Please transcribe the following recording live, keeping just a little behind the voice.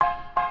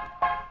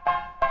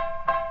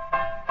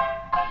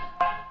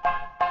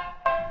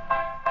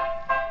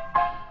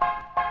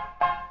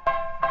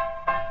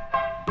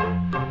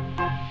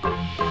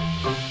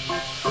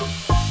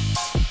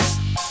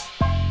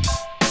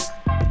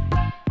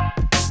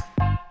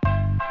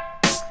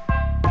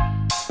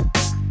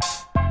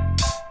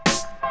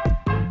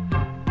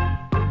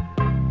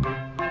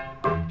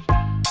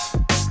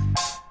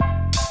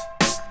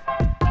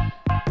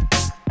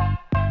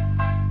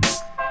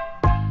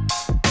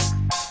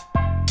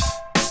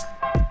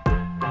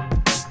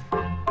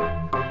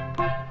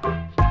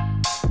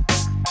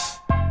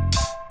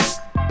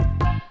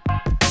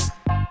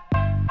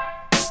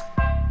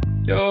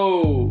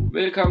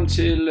velkommen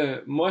til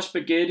Mor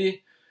Spaghetti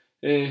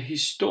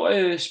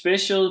historie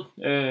special,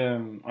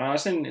 og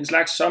også en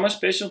slags sommer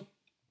special.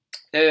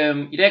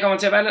 I dag kommer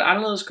til at være lidt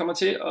anderledes, kommer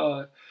til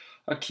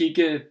at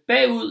kigge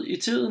bagud i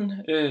tiden,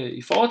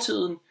 i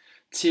fortiden,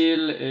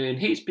 til en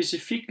helt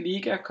specifik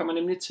liga, kommer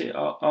nemlig til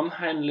at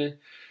omhandle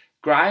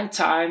Grind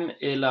Time,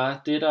 eller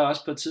det der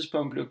også på et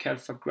tidspunkt blev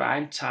kaldt for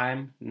Grind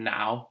Time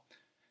Now.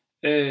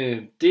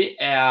 Det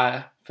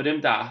er, for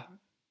dem der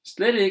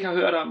slet ikke har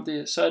hørt om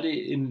det, så er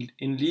det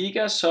en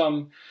liga,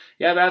 som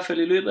jeg i hvert fald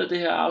i løbet af det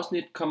her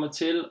afsnit kommer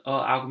til at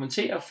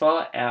argumentere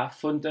for, er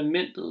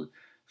fundamentet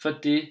for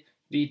det,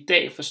 vi i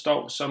dag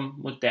forstår som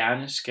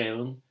moderne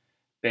skreven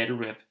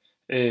battle rap.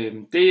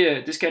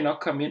 Det skal jeg nok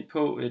komme ind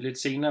på lidt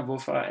senere,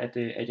 hvorfor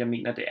at jeg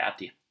mener, det er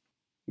det.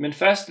 Men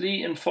først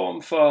lige en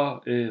form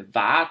for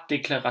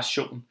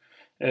varedeklaration,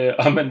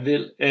 om man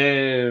vil.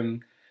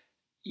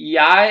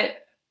 Jeg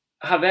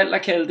har valgt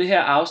at kalde det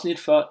her afsnit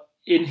for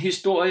en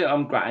historie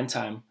om Grind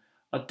Time.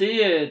 Og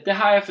det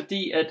har jeg,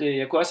 fordi at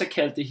jeg kunne også have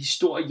kaldt det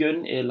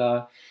historien,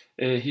 eller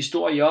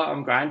historier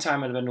om Grind Time,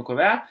 eller hvad det nu kunne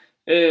være.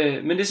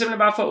 Men det er simpelthen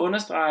bare for at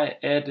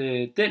understrege, at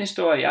den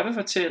historie, jeg vil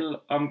fortælle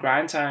om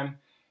Grind Time,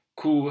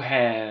 kunne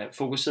have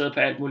fokuseret på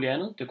alt muligt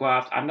andet. Det kunne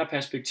have haft andre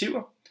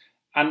perspektiver,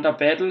 andre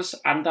battles,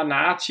 andre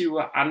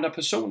narrativer, andre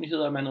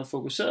personligheder, man havde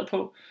fokuseret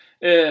på.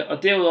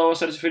 Og derudover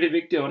så er det selvfølgelig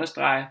vigtigt at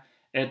understrege,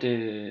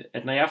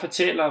 at når jeg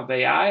fortæller, hvad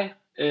jeg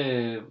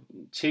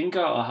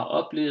tænker og har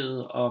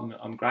oplevet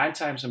om Grind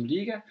Time som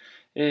liga,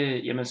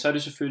 jamen så er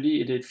det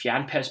selvfølgelig et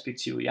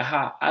fjernperspektiv. Jeg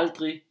har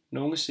aldrig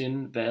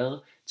nogensinde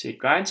været til et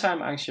Grind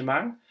Time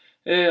arrangement,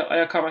 og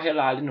jeg kommer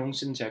heller aldrig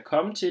nogensinde til at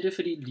komme til det,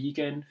 fordi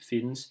ligaen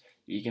findes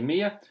ikke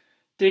mere.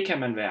 Det kan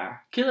man være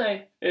ked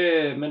af,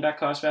 men der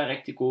kan også være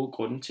rigtig gode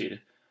grunde til det.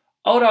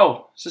 Og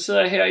dog, så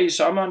sidder jeg her i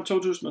sommeren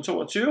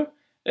 2022,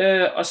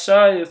 og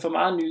så for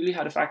meget nylig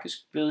har det faktisk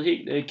blevet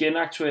helt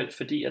genaktuelt,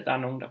 fordi at der er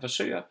nogen, der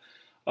forsøger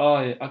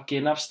at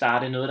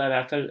genopstarte noget, der i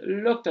hvert fald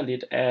lugter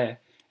lidt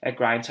af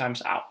Grind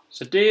Times out.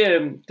 Så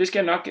det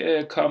skal jeg nok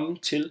komme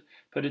til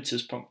på det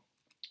tidspunkt.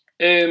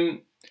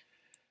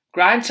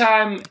 Grind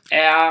Time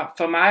er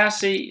for mig at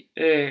se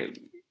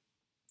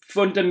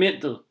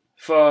fundamentet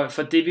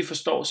for det, vi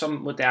forstår som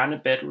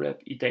moderne battle rap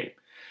i dag.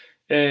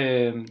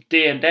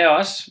 Det er endda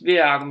også ved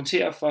at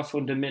argumentere for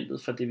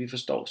fundamentet for det, vi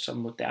forstår som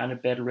moderne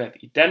battle rap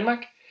i Danmark.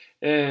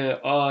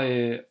 Og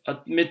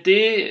med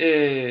det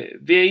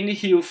vil jeg egentlig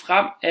hive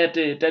frem, at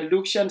da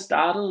Luxian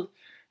startede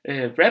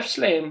Rap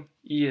Slam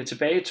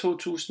tilbage i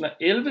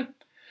 2011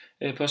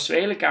 på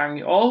Svalegangen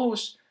i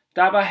Aarhus,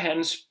 der var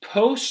hans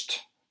post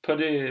på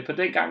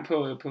den gang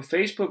på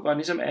Facebook, hvor han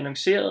ligesom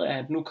annoncerede,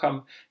 at nu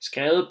kom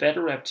skrevet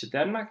battle rap til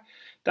Danmark.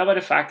 Der var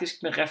det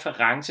faktisk med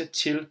reference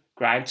til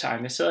Grind Time.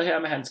 Jeg sidder her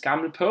med hans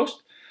gamle post,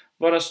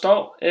 hvor der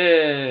står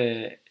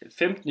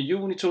 15.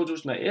 juni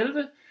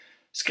 2011,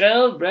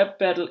 skrevet rap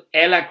battle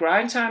a la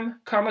Grind Time,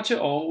 kommer til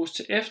Aarhus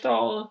til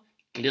efteråret,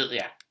 glæd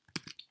jer.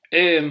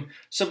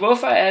 Så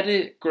hvorfor er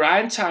det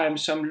Grind Time,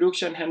 som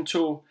Luxian han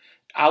tog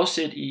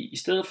afsæt i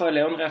stedet for at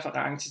lave en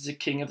reference til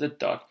King of the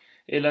Dot,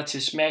 eller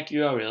til Smack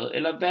URL,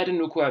 eller hvad det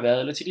nu kunne have været,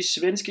 eller til de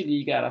svenske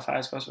ligaer, der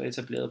faktisk også var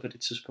etableret på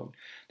det tidspunkt.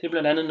 Det er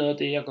blandt andet noget af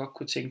det, jeg godt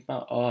kunne tænke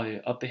mig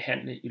at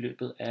behandle i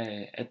løbet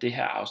af det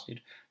her afsnit.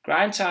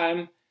 Grind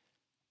Time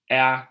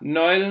er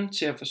nøglen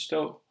til at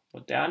forstå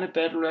moderne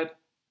battle rap,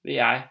 vil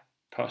jeg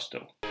påstå.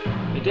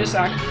 Med det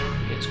sagt,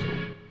 let's go.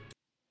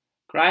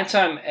 Grind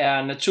Time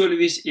er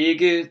naturligvis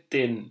ikke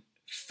den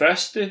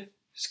første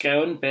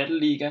skrevne battle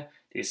liga.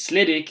 Det er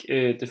slet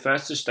ikke det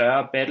første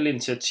større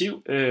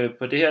battle-initiativ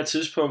på det her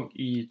tidspunkt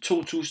i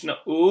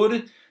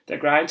 2008, da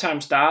Grind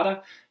Time starter.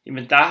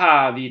 Jamen der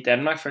har vi i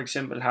Danmark for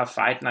eksempel haft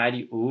Fight Night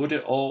i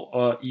 8 år,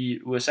 og i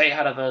USA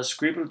har der været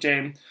Scribble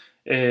Jam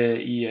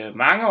i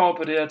mange år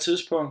på det her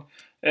tidspunkt.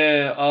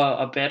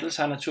 Og battles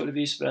har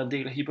naturligvis været en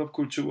del af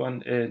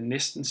hiphop-kulturen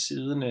næsten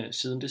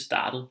siden det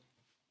startede.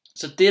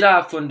 Så det, der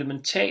er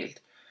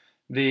fundamentalt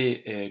ved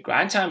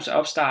Grind Times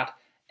opstart,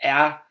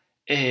 er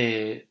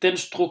den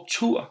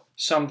struktur,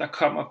 som der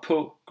kommer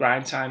på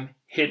Grind Time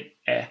hen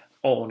af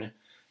årene.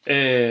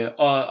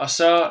 Og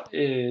så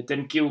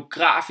den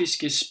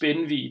geografiske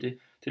spændvidde.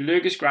 Det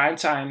lykkes Grind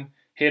Time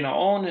hen ad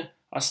årene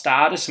at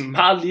starte som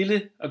meget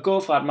lille, og gå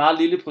fra et meget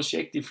lille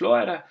projekt i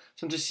Florida,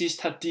 som til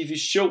sidst har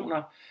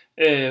divisioner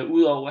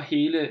ud over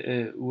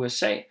hele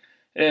USA,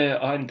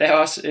 og endda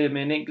også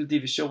med en enkelt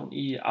division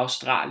i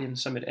Australien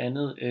som et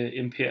andet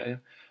imperie.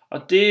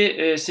 Og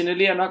det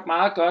signalerer nok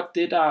meget godt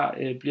det, der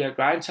bliver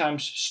Grind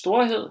Times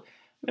storhed,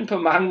 men på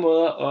mange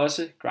måder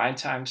også Grind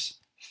Times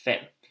fald.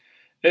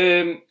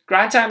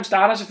 Grind Time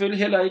starter selvfølgelig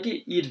heller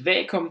ikke i et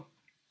vakuum.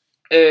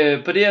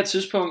 På det her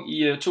tidspunkt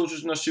i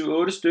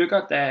 2007-8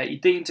 stykker, da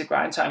ideen til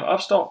Grind Time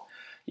opstår,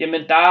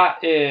 jamen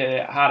der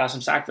har der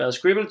som sagt været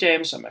Scribble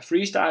Jam, som er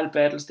freestyle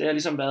battles. Det har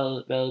ligesom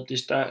været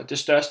det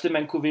største,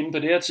 man kunne vinde på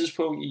det her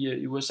tidspunkt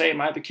i USA,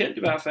 meget bekendt i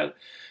hvert fald.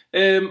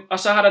 Og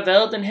så har der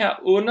været den her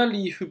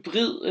underlige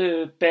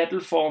hybrid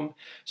battleform,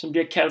 som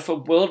bliver kaldt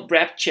for World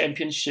Rap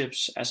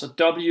Championships, altså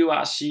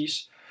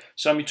WRC's,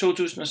 som i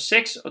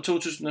 2006 og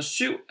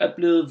 2007 er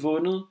blevet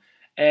vundet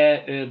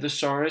af The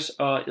Thesaurus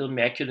og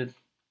Immaculate.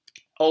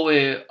 Og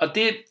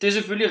det er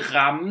selvfølgelig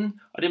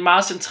rammen, og det er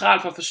meget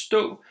centralt for at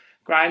forstå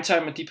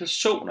Grindtime og de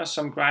personer,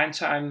 som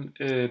Grindtime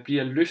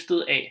bliver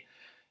løftet af.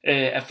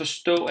 At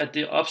forstå, at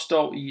det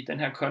opstår i den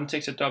her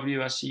kontekst af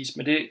WRC's.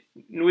 Men det er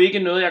nu ikke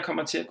noget, jeg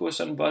kommer til at gå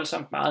sådan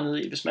voldsomt meget ned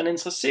i. Hvis man er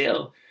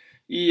interesseret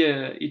i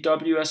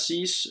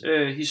WRC's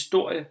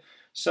historie,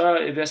 så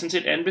vil jeg sådan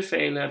set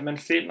anbefale, at man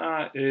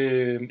finder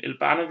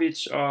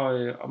Elbanovic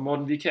og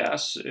Morten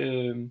Vikærs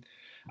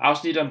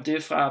afsnit om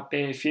det fra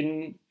Bag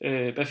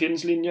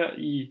fjendens linjer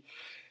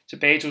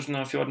tilbage i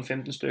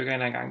 2014-15 stykker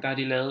en gang. Der har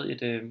de lavet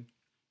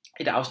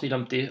et afsnit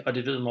om det, og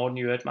det ved Morten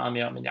i øvrigt meget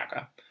mere om, end jeg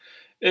gør.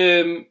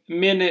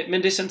 Men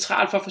det er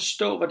centralt for at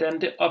forstå,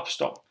 hvordan det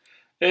opstår.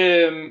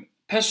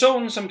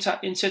 Personen, som tager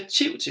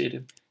initiativ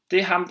til det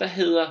er ham, der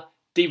hedder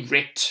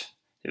Direct.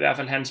 Det er i hvert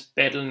fald hans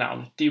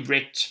battle-navn,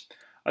 Direct.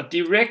 Og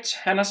Direct,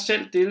 han har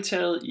selv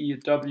deltaget i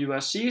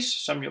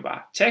WRC's, som jo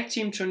var tag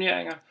team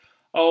turneringer,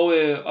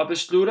 og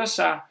beslutter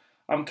sig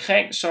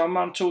omkring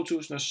sommeren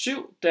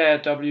 2007, da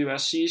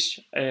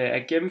WRC's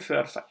er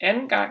gennemført for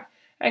anden gang,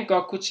 at han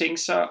godt kunne tænke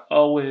sig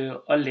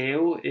at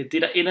lave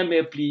det, der ender med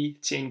at blive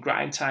til en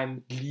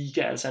Grindtime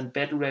liga, altså en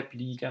battle rap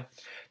liga.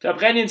 Det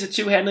oprindelige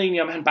initiativ handlede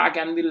egentlig om, at han bare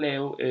gerne ville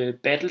lave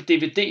battle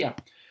DVD'er.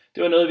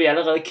 Det var noget, vi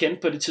allerede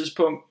kendte på det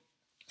tidspunkt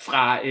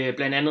fra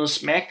blandt andet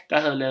Smack, der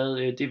havde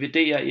lavet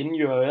DVD'er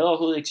inden URL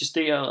overhovedet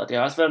eksisterede, og det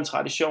har også været en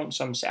tradition,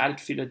 som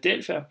særligt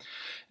Philadelphia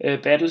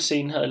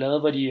battle-scene havde lavet,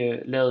 hvor de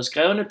lavede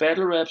skrevne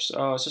battle raps,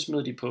 og så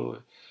smed de på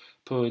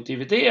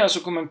DVD'er, og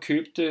så kunne man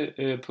købe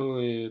det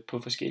på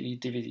forskellige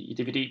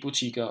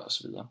DVD-butikker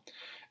osv.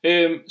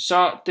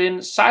 Så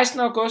den 16.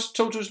 august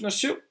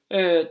 2007,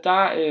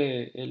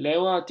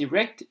 laver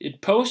Direct et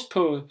post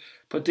på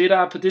det,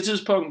 der på det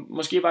tidspunkt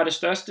måske var det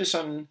største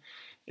sådan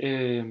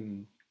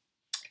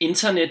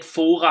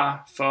internetfora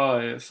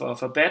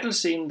for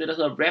battlescenen, det der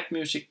hedder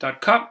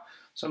rapmusic.com,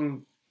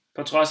 som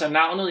på trods af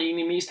navnet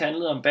egentlig mest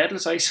handlede om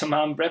battles og ikke så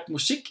meget om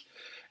rapmusik,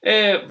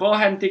 hvor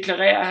han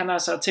deklarerer, at han har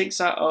så tænkt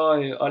sig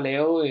at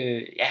lave,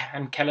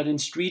 han kalder det en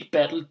street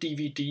battle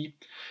DVD,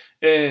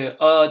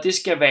 og det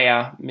skal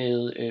være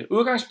med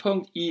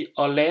udgangspunkt i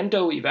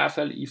Orlando, i hvert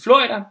fald i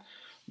Florida,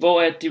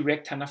 hvor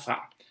Direct han er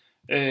fra.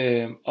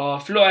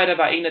 Og Florida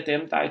var en af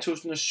dem, der i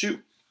 2007,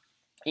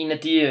 en af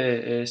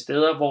de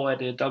steder, hvor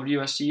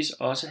WRC's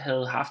også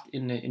havde haft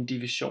en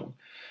division.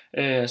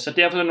 Så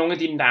derfor er nogle af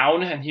de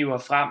navne, han hiver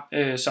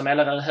frem, som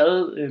allerede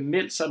havde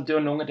meldt sig, det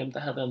var nogle af dem, der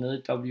havde været med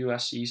i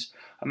WRC's.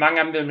 Og mange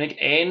af dem vil man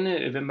ikke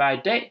ane, hvem var i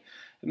dag,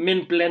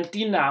 men blandt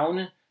de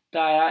navne,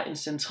 der er en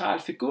central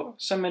figur,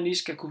 som man lige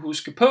skal kunne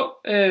huske på,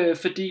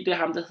 fordi det er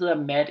ham, der hedder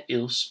Matt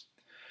Ills.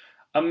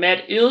 Og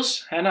Matt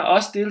Ills, han har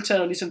også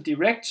deltaget ligesom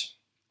Direct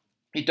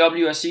i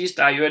WRC's.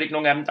 Der er jo ikke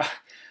nogen af dem, der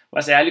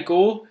var særlig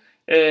gode.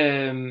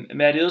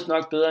 Matt Ills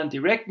nok bedre end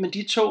Direct, men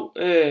de to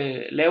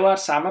laver et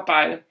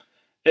samarbejde,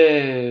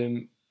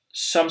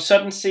 som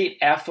sådan set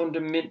er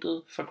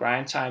fundamentet for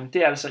Grindtime.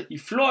 Det er altså i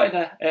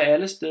Florida af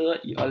alle steder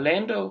i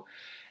Orlando,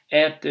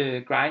 at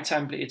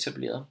Grindtime blev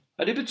etableret.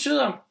 Og det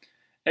betyder,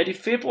 at i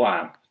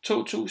februar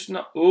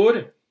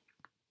 2008,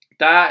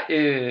 der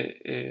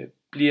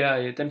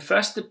bliver den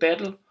første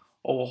battle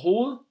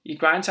overhovedet i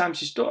Grindtimes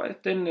historie,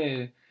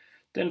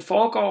 den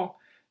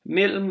foregår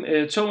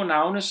mellem to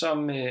navne,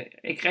 som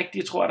ikke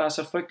rigtig tror, der er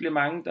så frygtelig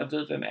mange, der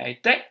ved, hvem er i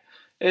dag.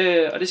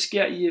 Og det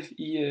sker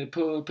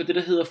på det,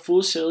 der hedder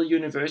Full Sail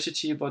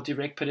University, hvor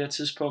Direct på det her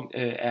tidspunkt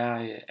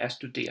er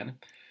studerende.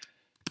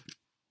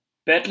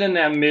 Battlen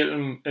er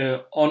mellem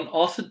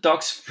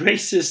Unorthodox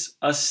Phrases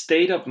og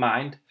State of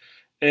Mind.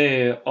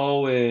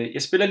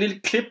 Jeg spiller et lille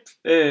klip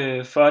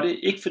for det,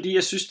 ikke fordi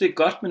jeg synes det er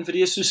godt, men fordi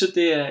jeg synes at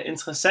det er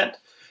interessant,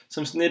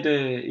 som sådan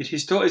et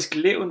historisk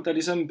levn, der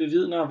ligesom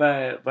bevidner,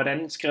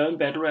 hvordan skrevet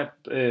battle rap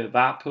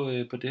var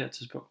på det her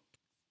tidspunkt.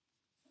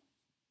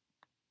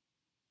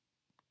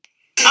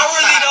 I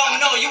really don't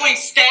know, you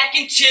ain't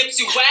stacking chips,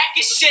 you whack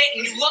as shit,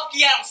 and you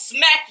lucky I don't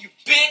smack you,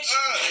 bitch.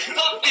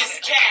 Fuck this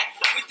cat,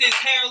 with this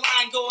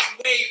hairline going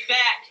way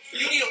back.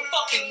 You need a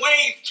fucking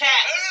wave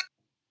cat.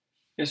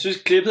 Jeg synes,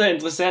 klippet er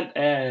interessant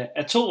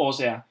af to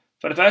årsager.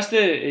 For det første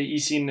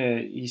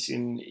i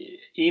sin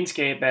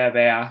egenskab af at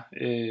være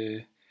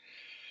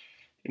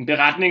en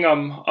beretning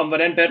om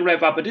hvordan battle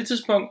rap var på det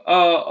tidspunkt,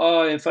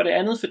 og for det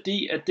andet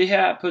fordi, at det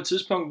her på et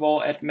tidspunkt,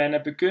 hvor at man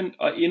er begyndt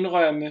at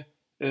indrømme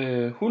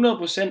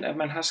 100% at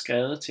man har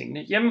skrevet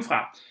tingene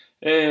hjemmefra.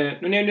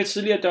 Nu nævnte jeg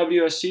tidligere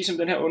WRC som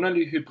den her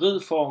underlige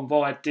hybridform,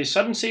 hvor at det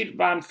sådan set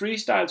var en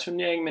freestyle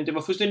turnering, men det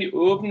var fuldstændig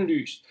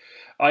åbenlyst,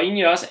 og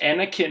egentlig også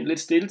anerkendt lidt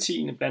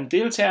stiltigende blandt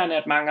deltagerne,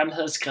 at mange af dem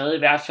havde skrevet i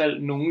hvert fald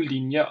nogle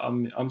linjer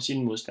om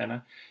sine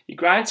modstandere. I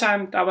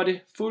Grindtime, der var det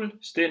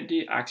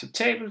fuldstændig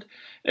acceptabelt,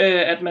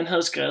 at man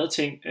havde skrevet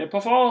ting på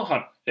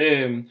forhånd.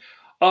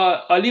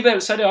 Og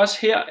alligevel så er det også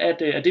her, at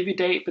det vi i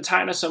dag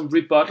betegner som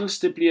rebuttals,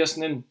 det bliver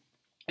sådan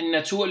en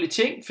naturlig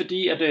ting,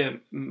 fordi at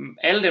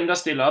alle dem, der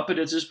stiller op på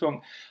det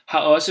tidspunkt, har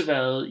også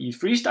været i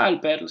freestyle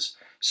battles,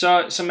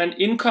 så man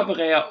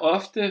inkorporerer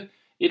ofte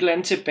et eller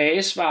andet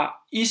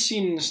tilbagesvar i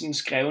sine sådan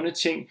skrevne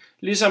ting,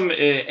 ligesom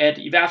at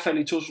i hvert fald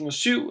i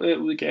 2007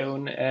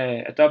 udgaven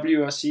af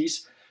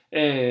WRC's,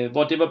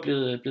 hvor det var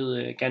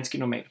blevet ganske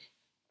normalt.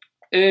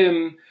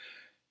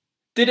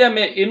 Det der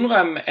med at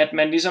indrømme, at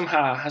man ligesom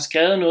har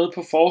skrevet noget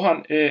på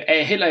forhånd,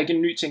 er heller ikke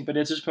en ny ting på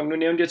det tidspunkt. Nu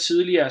nævnte jeg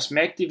tidligere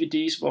Smack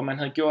DVD's, hvor man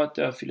havde gjort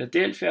det, og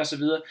Philadelphia og så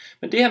videre.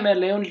 Men det her med at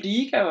lave en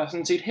liga var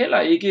sådan set heller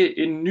ikke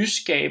en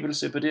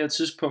nyskabelse på det her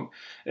tidspunkt.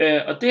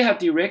 Og det har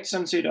Direct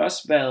sådan set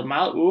også været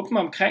meget åben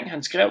omkring.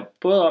 Han skrev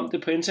både om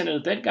det på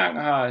internettet dengang,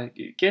 og har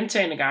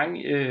gentagne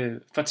gange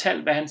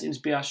fortalt, hvad hans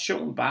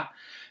inspiration var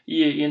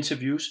i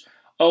interviews.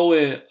 Og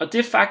det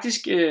er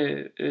faktisk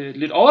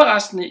lidt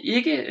overraskende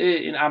ikke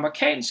en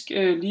amerikansk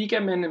liga,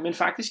 men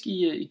faktisk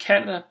i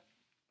Canada.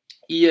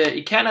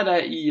 I Canada,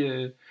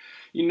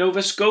 i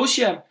Nova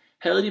Scotia,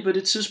 havde de på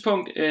det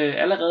tidspunkt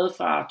allerede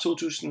fra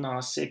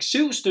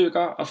 2006-7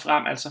 stykker og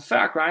frem, altså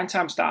før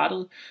Grindtime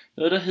startede,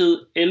 noget der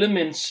hed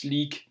Elements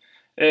League,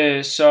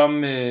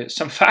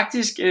 som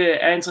faktisk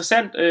er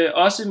interessant,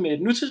 også med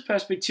et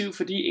nutidsperspektiv,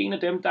 fordi en af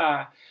dem,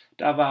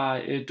 der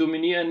var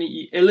dominerende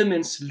i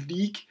Elements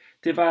League,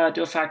 det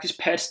var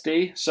faktisk Pat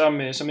Stay,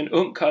 som en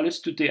ung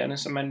college-studerende,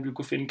 som man ville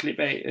kunne finde klip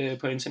af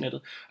på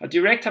internettet. Og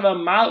Direct har været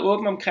meget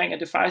åben omkring, at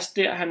det er faktisk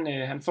der,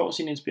 han får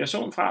sin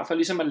inspiration fra, for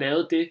ligesom at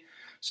lave det,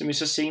 som vi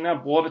så senere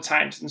bruger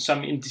betegnelsen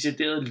som en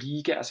decideret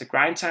liga. Altså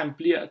Grindtime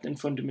bliver den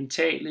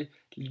fundamentale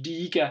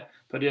liga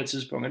på det her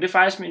tidspunkt. Og det er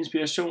faktisk med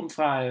inspiration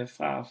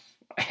fra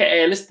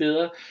alle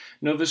steder,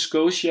 Nova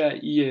Scotia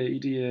i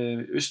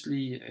det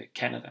østlige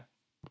Canada.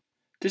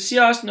 Det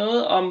siger også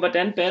noget om,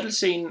 hvordan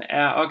battlescenen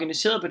er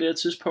organiseret på det her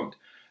tidspunkt,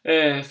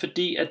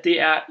 fordi at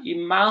det er i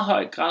meget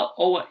høj grad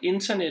over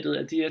internettet,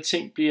 at de her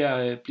ting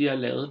bliver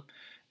lavet.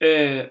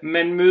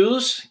 Man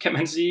mødes, kan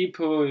man sige,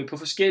 på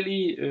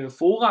forskellige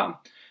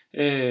fora.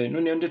 Nu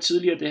nævnte jeg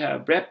tidligere det her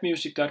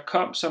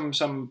rapmusic.com,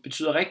 som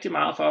betyder rigtig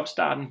meget for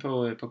opstarten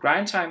på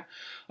Grindtime.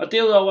 Og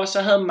derudover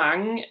så havde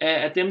mange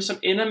af dem, som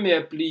ender med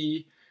at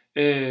blive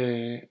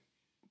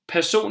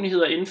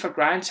personligheder inden for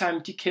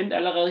Grindtime, de kendte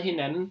allerede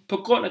hinanden på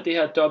grund af det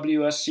her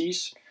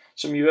WRC's,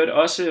 som i øvrigt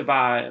også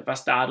var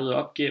startet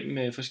op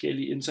gennem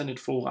forskellige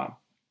internetfora.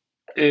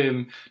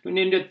 Nu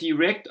nævnte jeg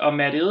Direct og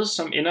Matt Ills,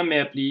 som ender med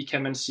at blive,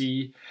 kan man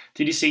sige,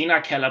 det de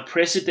senere kalder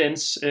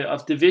Presidents of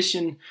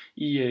Division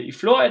i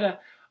Florida,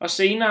 og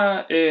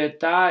senere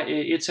der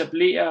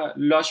etablerer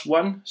Lush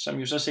One, som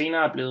jo så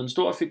senere er blevet en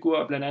stor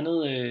figur, blandt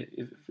andet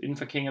inden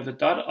for King of the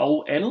Dot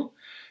og andet.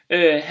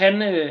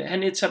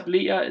 Han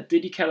etablerer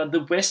det de kalder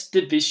The West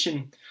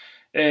Division,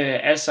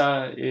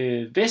 altså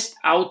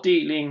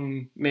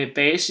vestafdelingen med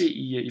base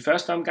i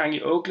første omgang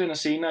i Oakland og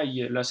senere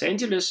i Los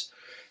Angeles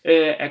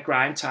af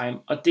Grindtime.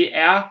 Og det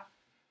er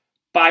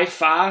by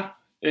far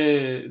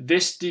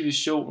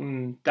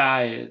vestdivisionen,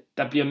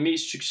 der bliver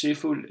mest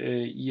succesfuld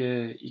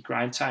i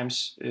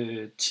Grindtimes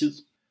tid.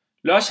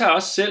 Lush har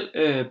også selv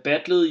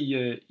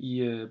battlet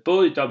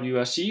både i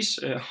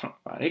WRC's,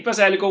 hvor han ikke var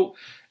særlig god,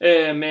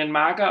 med en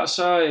marker, og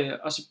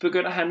så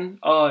begynder han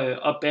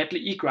at battle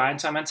i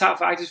Grindtime. Han tager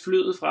faktisk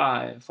flyet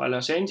fra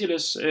Los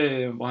Angeles,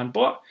 hvor han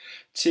bor,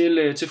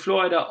 til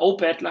Florida, og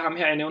battler ham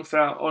her, jeg nævnte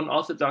før,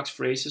 Unorthodox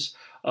Phrases,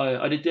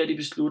 og det er der, de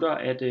beslutter,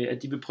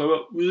 at de vil prøve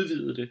at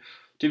udvide det.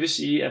 Det vil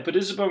sige, at på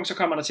det tidspunkt, så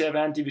kommer der til at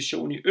være en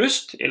division i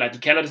øst, eller de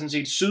kalder det sådan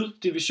set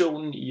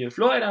syddivisionen i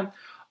Florida,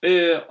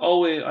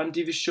 og en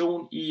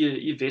division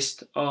i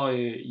vest, og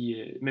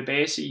med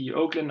base i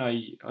Oakland og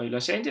i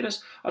Los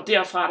Angeles, og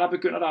derfra der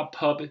begynder der at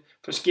poppe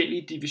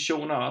forskellige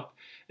divisioner op,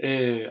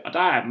 og der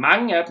er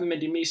mange af dem,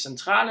 men de mest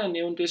centrale at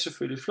nævne, det er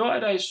selvfølgelig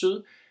Florida i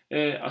syd,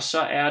 og så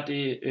er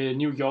det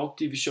New York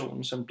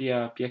divisionen, som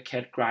bliver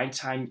kaldt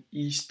Grindtime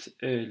East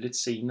lidt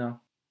senere.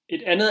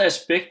 Et andet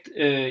aspekt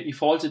i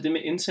forhold til det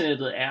med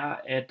internettet er,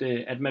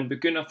 at man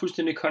begynder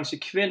fuldstændig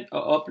konsekvent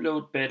at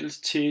uploade battles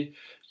til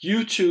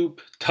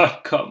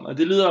YouTube.com, og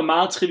det lyder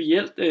meget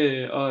trivielt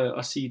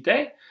at sige i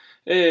dag,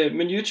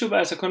 men YouTube er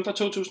altså kun fra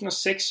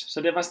 2006,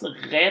 så det var sådan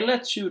et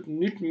relativt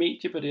nyt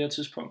medie på det her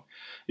tidspunkt.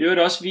 I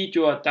øvrigt også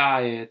videoer,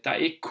 der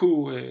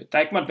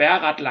ikke måtte være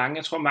ret lange.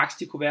 Jeg tror max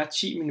de kunne være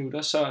 10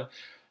 minutter, så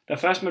da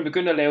først man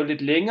begyndte at lave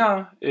lidt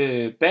længere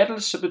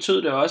battles, så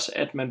betød det også,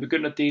 at man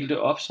begyndte at dele det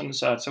op, sådan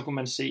så kunne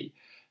man se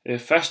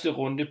første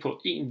runde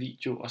på en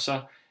video, og så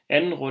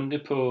anden runde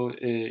på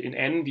en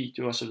anden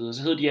video osv.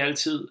 Så hed de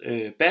altid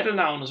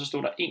battlenavn, og så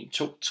stod der 1,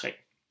 2, 3.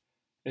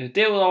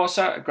 Derudover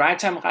så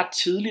Grindtime ret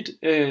tidligt,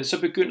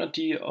 så begynder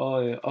de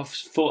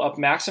at få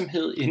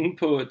opmærksomhed inde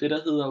på det,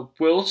 der hedder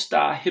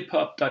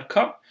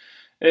worldstarhiphop.com,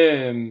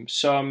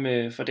 som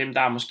for dem,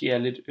 der måske er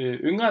lidt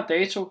yngre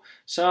dato,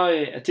 så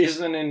er det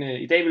sådan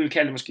en, i dag vil vi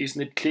kalde det måske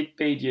sådan et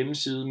clickbait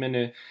hjemmeside, men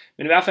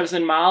i hvert fald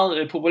sådan en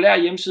meget populær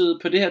hjemmeside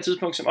på det her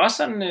tidspunkt, som også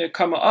sådan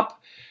kommer op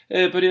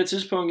på det her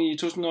tidspunkt i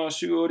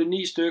 2007, 8,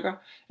 9 stykker,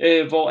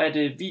 hvor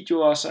at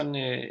videoer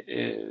sådan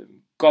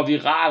går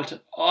viralt,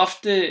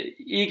 ofte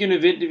ikke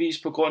nødvendigvis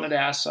på grund af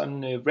deres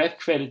sådan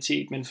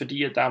rap-kvalitet, men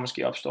fordi at der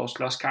måske opstår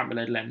slåskamp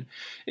eller et eller andet.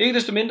 Ikke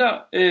desto mindre,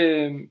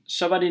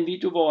 så var det en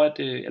video, hvor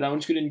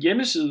en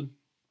hjemmeside,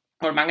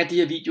 hvor mange af de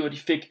her videoer, de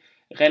fik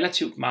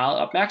relativt meget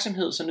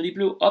opmærksomhed. Så når de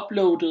blev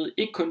uploadet,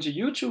 ikke kun til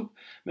YouTube,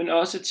 men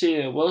også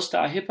til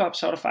Worldstar Hip Hop,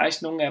 så var der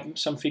faktisk nogle af dem,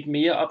 som fik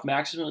mere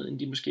opmærksomhed, end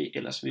de måske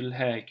ellers ville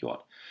have gjort.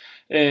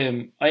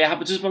 Og jeg har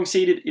på et tidspunkt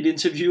set et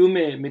interview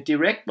med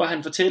Direct, hvor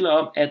han fortæller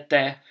om, at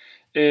da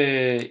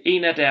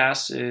en af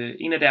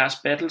deres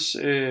battles,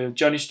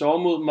 Johnny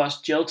Storm mod Mos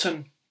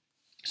Gelton,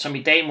 som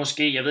i dag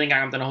måske, jeg ved ikke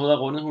engang om den overhovedet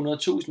har rundet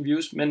 100.000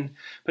 views, men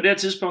på det her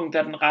tidspunkt,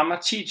 da den rammer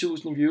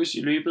 10.000 views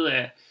i løbet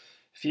af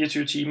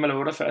 24 timer eller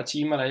 48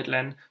 timer eller et eller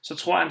andet, så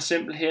tror han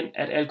simpelthen,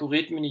 at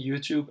algoritmen i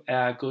YouTube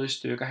er gået i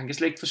stykker. Han kan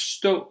slet ikke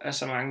forstå, at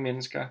så mange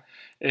mennesker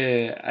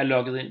er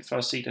logget ind for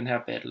at se den her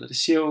battle. Og det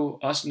siger jo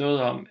også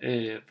noget om,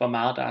 hvor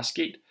meget der er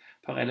sket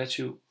på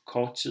relativt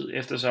kort tid,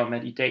 eftersom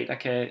at i dag, der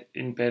kan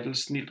en battle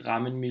snilt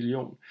ramme 1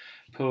 million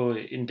på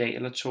en dag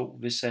eller to,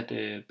 hvis at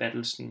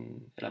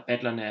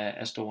battlerne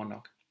er store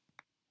nok.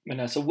 Men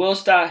altså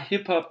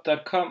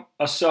worldstarhiphop.com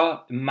og så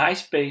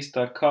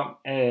myspace.com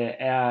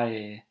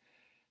er,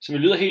 som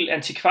lyder helt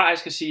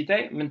antikvarisk at sige i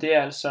dag, men det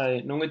er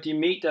altså nogle af de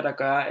medier, der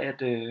gør,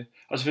 at,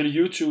 og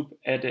selvfølgelig YouTube,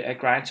 at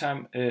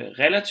Grindtime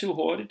relativt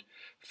hurtigt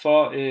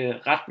får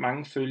ret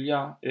mange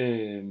følgere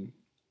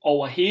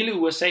over hele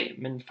USA,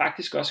 men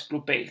faktisk også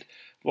globalt,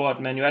 hvor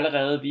man jo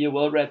allerede via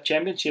World Rap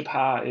Championship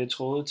har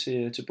trådet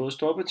til både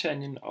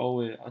Storbritannien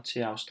og til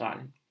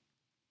Australien.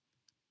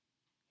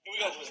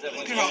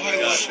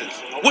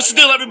 What's the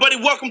deal, everybody?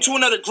 Welcome to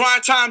another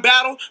Grind Time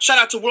battle. Shout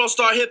out to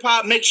Worldstar Hip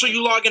Hop. Make sure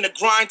you log in to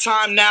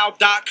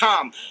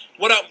grindtimenow.com.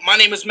 What up? My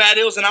name is Matt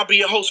Ills, and I'll be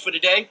your host for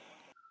today.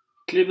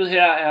 Klippet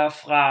her er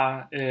fra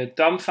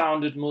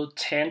Dumbfounded mod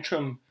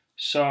Tantrum,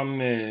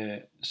 som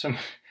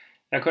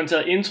jeg har kun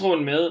taget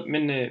introen med,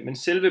 men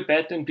selve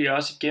battlen bliver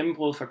også et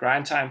gennembrud for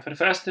Grindtime. For det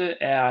første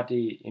er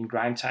det en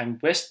Grindtime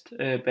West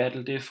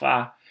battle. Det er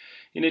fra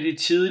en af de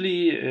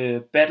tidlige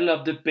Battle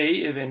of the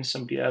Bay events,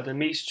 som bliver den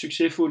mest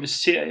succesfulde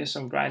serie,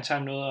 som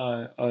Grindtime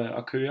nåede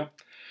at køre.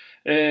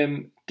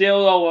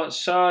 Derudover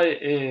så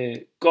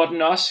går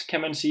den også,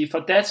 kan man sige, for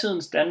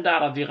datidens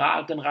standarder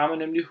viral. Den rammer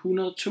nemlig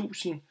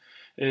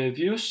 100.000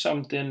 views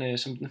som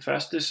den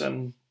første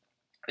sådan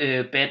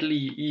battle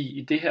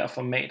i det her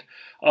format.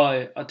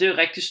 Og det er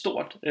rigtig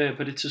stort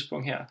på det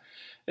tidspunkt her.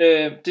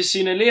 Det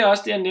signalerer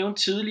også det, jeg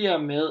nævnte tidligere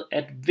med,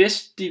 at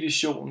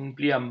Vestdivisionen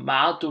bliver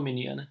meget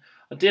dominerende.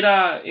 Og det er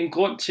der en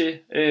grund til,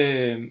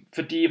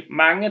 fordi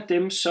mange af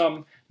dem,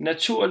 som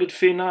naturligt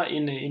finder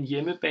en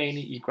hjemmebane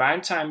i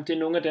Grindtime, det er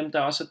nogle af dem, der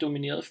også har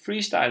domineret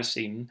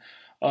freestyle-scenen.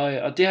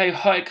 Og det har i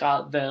høj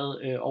grad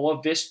været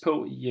over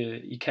vestpå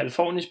i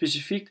Californien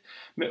specifikt,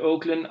 med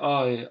Oakland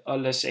og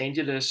Los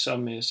Angeles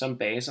som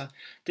baser.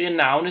 Det er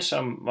navne,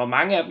 hvor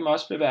mange af dem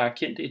også vil være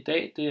kendte i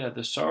dag. Det er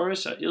The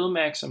Saurus og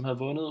Illmac, som har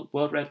vundet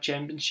World Rap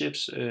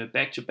Championships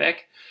back-to-back.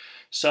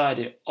 Så er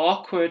det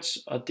Awkwards,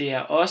 og det er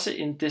også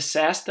en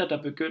Disaster,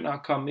 der begynder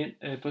at komme ind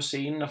på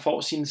scenen og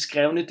får sin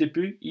skrevne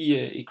debut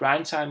i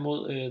Grindtime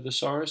mod The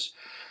Saurus.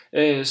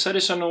 Så er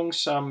det sådan nogle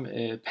som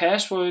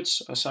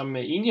Passwords, og som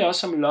egentlig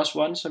også som Lost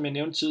One, som jeg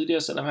nævnte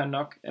tidligere, selvom han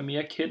nok er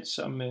mere kendt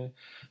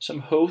som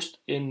host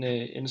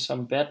end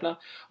som battler.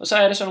 Og så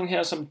er det sådan nogle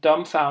her som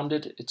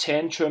Dumbfounded,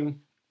 Tantrum.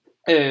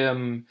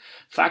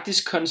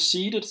 Faktisk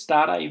Conceited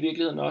starter i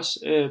virkeligheden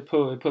også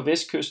på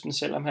vestkysten,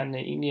 selvom han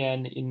egentlig er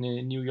en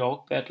New York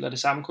battler. Det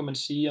samme kunne man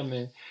sige om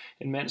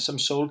en mand som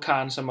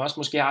Soulcarn, som også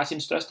måske har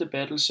sine største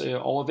battles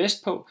over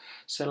vestpå,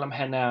 selvom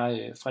han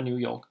er fra New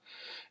York.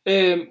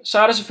 Så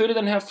er der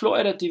selvfølgelig den her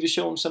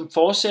Florida-division, som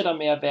fortsætter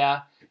med at være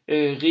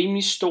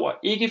rimelig stor.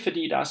 Ikke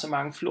fordi der er så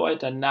mange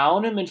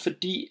Florida-navne, men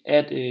fordi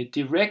at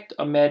Direct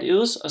og Matt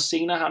Ills, og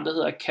senere ham, der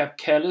hedder Cap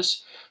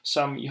Callis,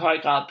 som i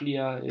høj grad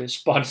bliver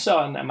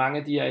sponsoren af mange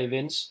af de her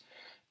events,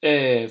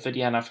 fordi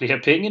han har flere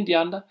penge end de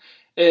andre,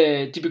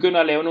 de begynder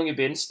at lave nogle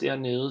events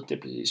dernede. Det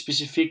er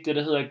specifikt det,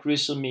 der hedder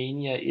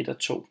Grizzlemania 1 og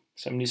 2,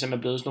 som ligesom er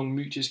blevet sådan nogle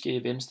mytiske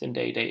events den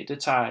dag i dag.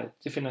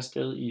 Det finder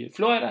sted i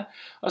Florida,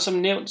 og som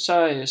nævnt,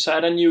 så er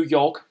der New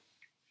York.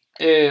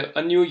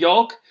 Og New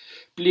York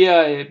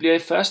bliver i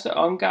første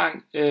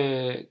omgang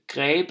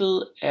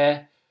grebet af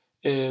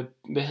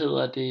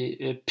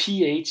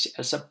PH,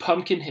 altså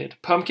Pumpkinhead.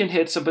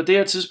 Pumpkinhead, som på det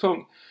her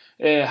tidspunkt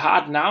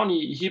har et navn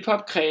i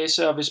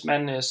hiphop-kredse, og hvis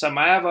man som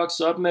mig er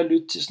vokset op med at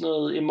lytte til sådan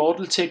noget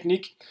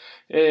Immortal-teknik,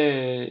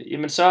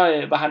 jamen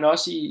så var han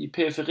også i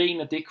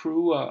periferien af det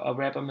crew og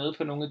rapper med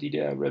på nogle af de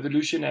der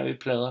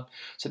Revolutionary-plader.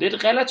 Så det er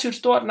et relativt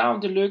stort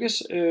navn, det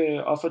lykkes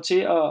at få til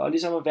at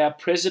ligesom at være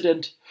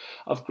President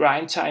of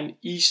Grindtime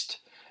East.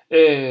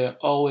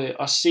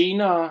 Og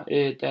senere,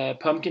 da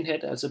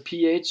Pumpkinhead, altså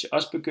PH,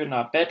 også begynder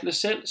at battle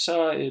selv,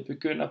 så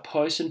begynder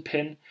Poison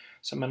Pen,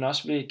 som man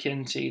også vil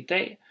kende til i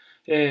dag,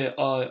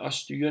 og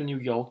styre New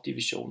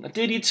York-divisionen. Og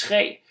det er de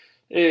tre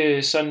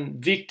sådan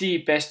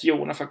vigtige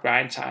bastioner for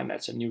Grindtime,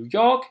 altså New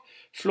York,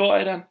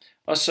 Florida,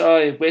 og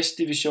så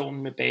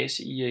West-divisionen med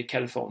base i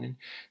Californien.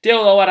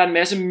 Derudover er der en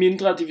masse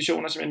mindre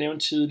divisioner, som jeg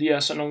nævnte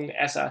tidligere, sådan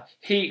nogle altså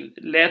helt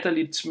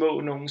latterligt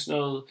små, nogle sådan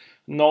noget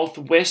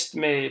Northwest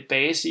med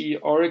base i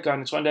Oregon.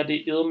 Jeg tror endda, det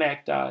er Illmac,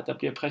 der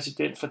bliver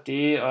præsident for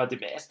det, og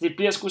det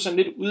bliver sgu sådan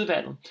lidt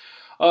udvandet.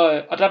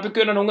 Og der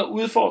begynder nogle af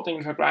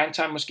udfordringerne for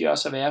Grindtime måske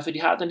også at være, for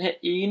de har den her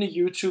ene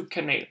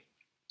YouTube-kanal,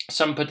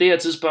 som på det her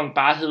tidspunkt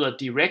bare hedder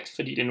Direct,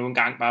 fordi det nu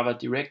engang bare var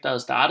Direct, der havde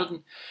startet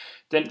den.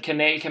 Den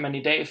kanal kan man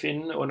i dag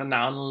finde under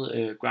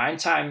navnet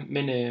Grindtime,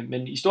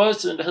 men i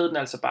storhedstiden, der hed den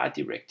altså bare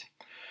Direct.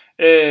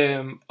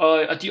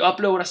 Og de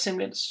uploader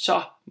simpelthen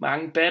så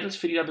mange battles,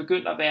 fordi der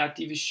begynder at være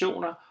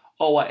divisioner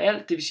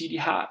overalt, det vil sige, at de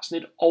har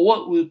sådan et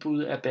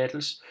overudbud af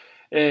battles.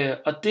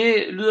 Og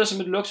det lyder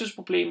som et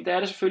luksusproblem, det er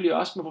det selvfølgelig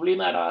også, men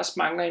problemet er, at der også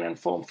mangler en eller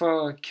anden form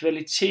for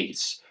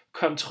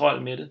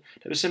kvalitetskontrol med det.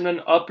 Der bliver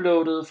simpelthen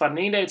uploadet fra den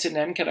ene dag til den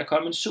anden, kan der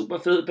komme en super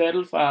fed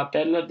battle fra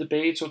Battle of the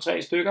Bay,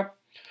 2-3 stykker,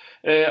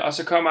 og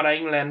så kommer der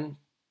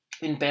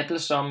en battle,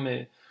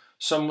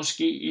 som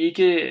måske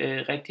ikke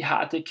rigtig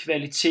har det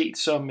kvalitet,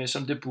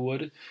 som det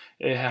burde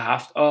have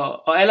haft.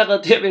 Og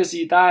allerede der vil jeg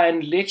sige, der er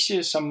en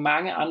lektie, som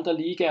mange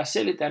andre ligaer,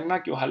 selv i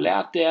Danmark jo har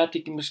lært, det er, at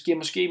det giver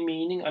måske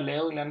mening at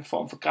lave en eller anden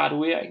form for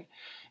graduering,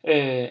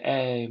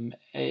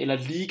 eller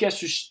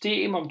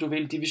ligasystem, om du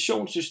vil,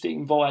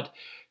 divisionssystem, hvor at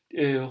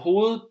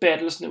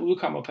hovedbattlesene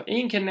udkommer på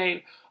en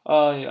kanal,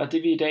 og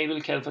det vi i dag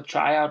vil kalde for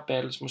tryout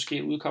battles,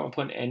 måske udkommer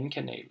på en anden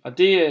kanal. Og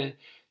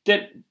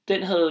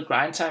den havde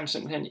Grindtime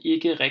simpelthen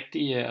ikke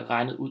rigtig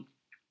regnet ud.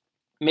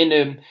 Men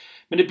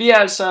det bliver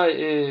altså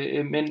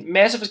med en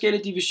masse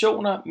forskellige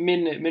divisioner,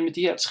 men med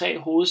de her 3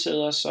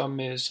 hovedsæder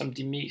som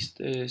de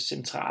mest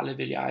centrale,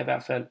 vil jeg i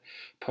hvert fald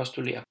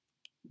postulere.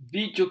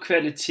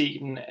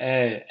 Videokvaliteten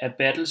af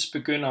battles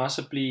begynder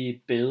også at blive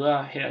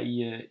bedre her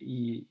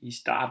i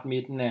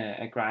start-midten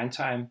af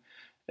Grindtime.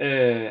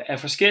 Af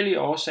forskellige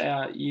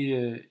årsager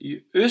i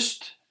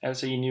øst,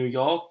 altså i New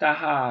York, der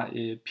har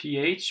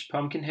PH,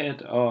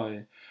 Pumpkinhead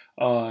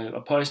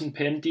og Poison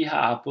Pen, de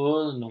har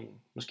både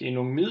måske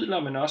nogle midler,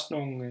 men også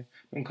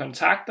nogle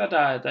kontakter,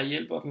 der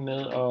hjælper dem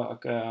med at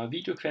gøre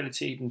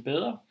videokvaliteten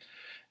bedre,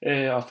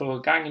 og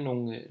få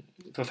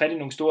fat i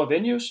nogle store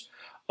venues.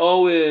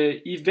 Og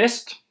i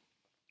vest,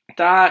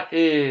 der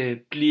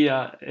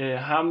bliver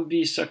ham,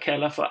 vi så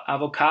kalder for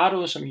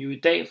Avocado, som jo i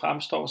dag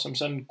fremstår som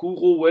sådan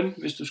guruen,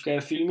 hvis du skal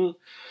have filmet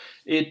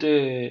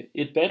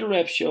et battle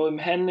rap show,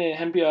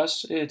 han bliver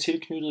også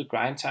tilknyttet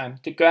Grindtime.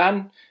 Det gør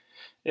han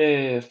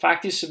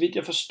faktisk, så vidt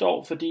jeg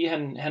forstår, fordi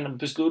han har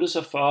besluttet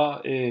sig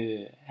for,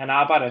 han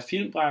arbejder i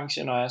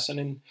filmbranchen og er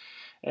sådan en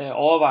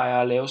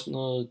overvejer at lave sådan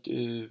noget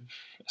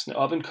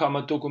sådan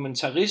up-and-comer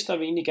dokumentarist, og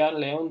vil egentlig gerne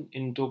lave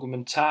en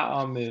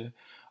dokumentar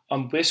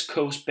om West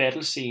Coast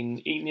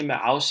battle-scenen, egentlig med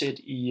afsæt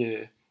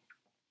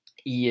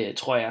i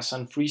tror jeg,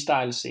 sådan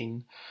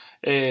freestyle-scenen.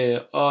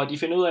 Og de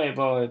finder ud af,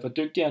 hvor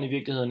dygtig han i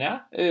virkeligheden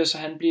er, så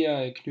han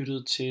bliver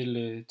knyttet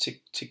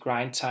til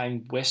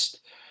Grindtime West,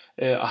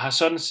 og har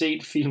sådan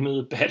set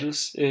filmet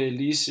battles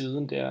lige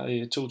siden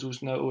der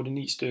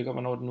 2008-9 stykker,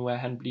 hvornår det nu er,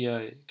 han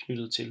bliver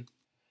knyttet til.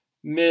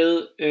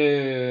 Med,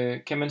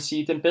 kan man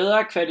sige, den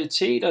bedre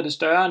kvalitet og det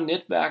større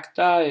netværk,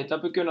 der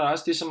begynder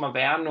også det som at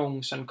være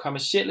nogle sådan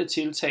kommercielle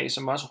tiltag,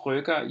 som også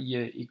rykker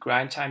i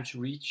Grindtimes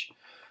reach.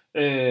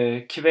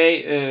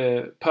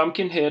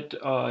 Pumpkinhead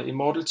og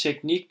Immortal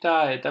Technique,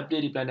 der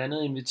bliver de blandt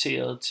andet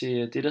inviteret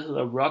til det, der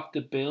hedder Rock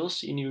the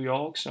Bells i New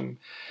York, som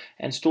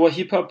er en stor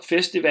hiphop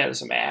festival,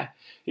 som er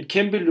et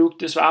kæmpe look.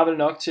 Det svarer vel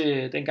nok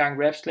til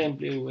dengang Rap Slam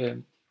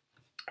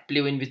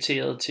blev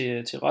inviteret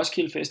til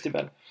Roskilde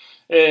Festival.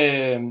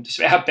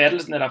 Desværre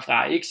battlesene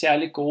derfra ikke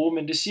særlig gode,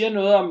 men det siger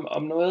noget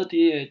om noget af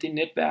det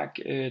netværk,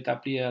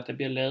 der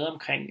bliver lavet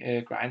omkring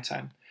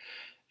Grindtime.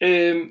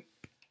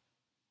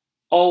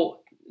 Og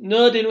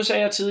noget af det, nu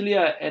sagde jeg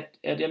tidligere,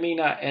 at jeg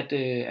mener,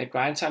 at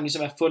Grindtime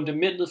ligesom er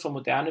fundamentet for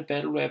moderne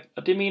battle rap,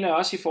 og det mener jeg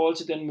også i forhold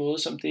til den måde,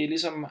 som det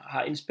ligesom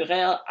har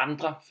inspireret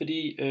andre,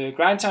 fordi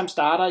Grindtime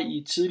starter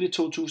i tidligt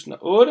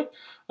 2008,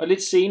 og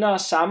lidt senere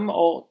samme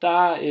år,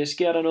 der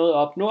sker der noget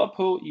op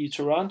nordpå i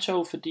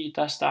Toronto, fordi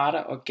der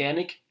starter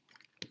Organic,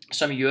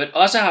 som i øvrigt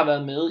også har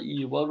været med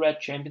i World Rap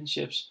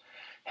Championships.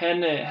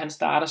 Han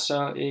starter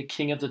så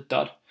King of the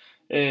Dot.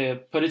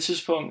 På det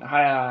tidspunkt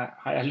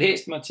har jeg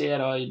læst mig til, at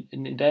der er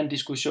endda en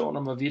diskussion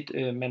om,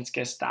 hvorvidt man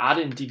skal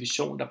starte en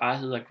division, der bare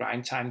hedder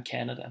Grindtime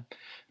Canada.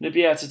 Men det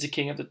bliver altså til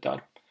King of the Dot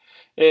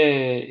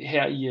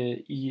her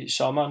i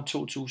sommeren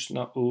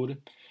 2008.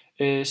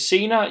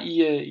 Senere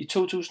i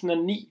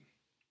 2009,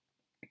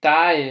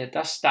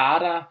 der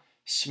starter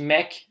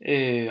Smack,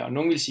 og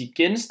nogen vil sige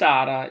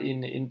genstarter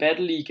en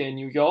battle liga i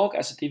New York,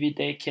 altså det vi i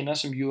dag kender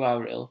som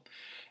URL.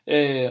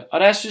 Og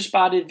der synes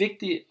bare, det er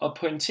vigtigt at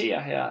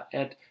pointere her,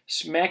 at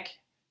Smack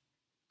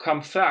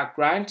kom før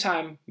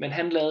Grindtime, men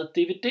han lavede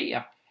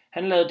DVD'er.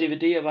 Han lavede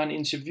DVD'er, hvor han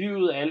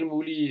interviewede alle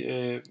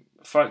mulige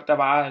folk, der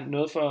var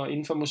noget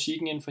inden for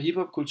musikken, inden for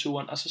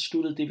hiphop-kulturen, og så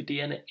sluttede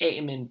DVD'erne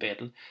af med en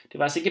battle. Det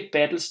var altså ikke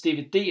battles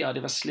DVD'er, og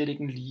det var slet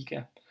ikke en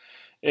liga.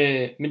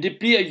 Men det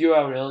bliver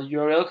URL.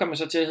 URL kommer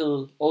så til at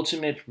hedde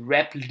Ultimate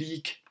Rap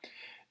League.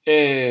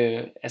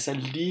 Altså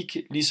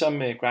league,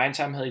 ligesom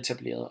Grindtime havde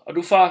etableret. Og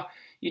du får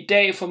i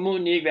dag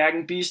formodentlig ikke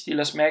hverken Beast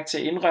eller Smack til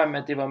at indrømme,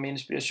 at det var med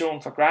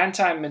inspiration fra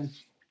Grindtime,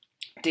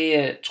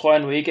 Det tror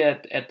jeg nu ikke,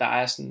 at der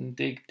er sådan,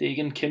 det er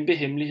ikke en kæmpe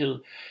hemmelighed,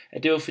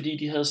 at det var fordi,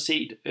 de havde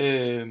set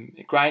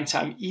Grind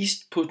Time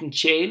East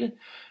potentiale,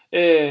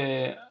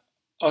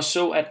 og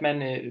så, at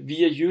man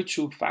via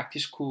YouTube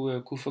faktisk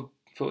kunne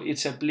få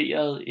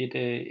etableret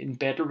en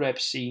battle rap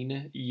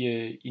scene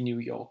i New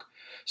York.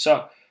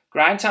 Så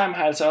Grind Time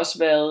har altså også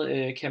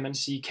været, kan man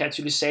sige,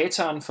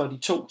 katalysatoren for de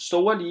 2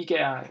 store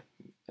ligaer,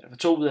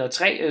 2 ud af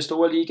 3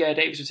 store ligaer i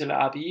dag, hvis vi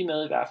tæller RBI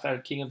med, i hvert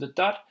fald King of the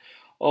Dot,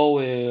 og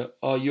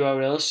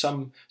URL,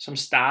 som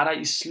starter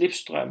i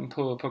slipstrømmen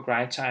på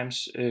Grind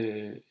Times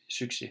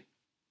succes.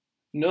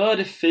 Noget af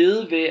det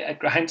fede ved, at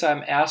Grind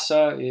Time er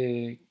så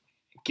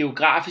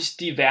geografisk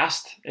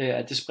diverst,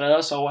 at det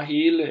spreder sig over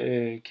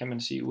hele, kan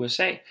man sige,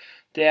 USA,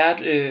 det er,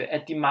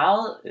 at de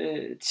meget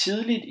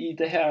tidligt i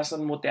det her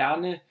sådan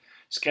moderne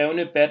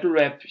skrevne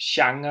battle rap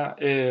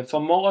genre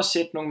formår at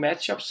sætte nogle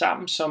matchups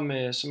sammen,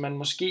 som man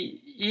måske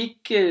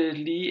ikke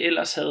lige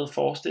ellers havde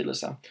forestillet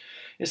sig.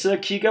 Jeg sidder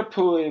og kigger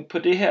på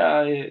det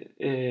her,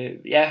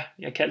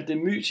 jeg kalder det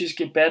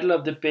mytiske Battle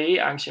of the Bay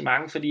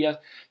arrangement, fordi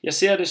jeg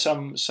ser det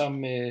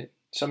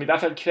som i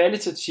hvert fald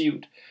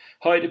kvalitativt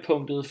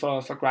højdepunktet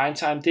for Grind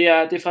Time. Det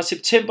er fra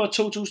september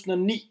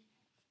 2009,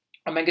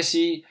 og man kan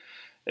sige,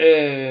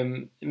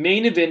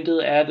 main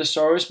eventet er The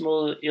Soros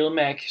mod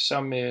Ilmac,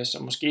 som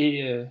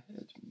måske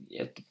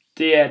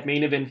det er et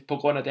main event på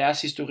grund af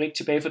deres historik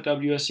tilbage fra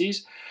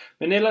WRC's,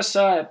 men ellers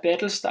så er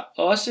battles, der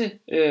også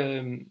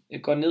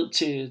går ned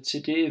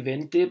til det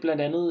event, det er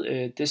blandt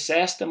andet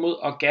Disaster mod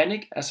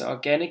Organic, altså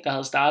Organic, der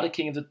havde startet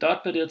King of the Dot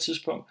på det her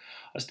tidspunkt,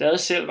 og stadig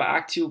selv var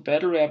aktiv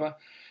battle rapper,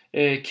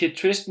 Kid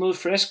Twist mod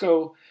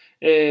Fresco,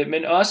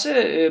 men også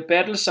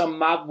battles som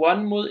Mark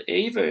 1 mod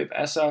Averb,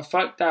 altså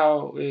folk der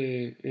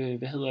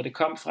jo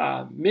kom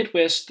fra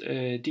Midwest,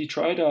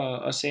 Detroit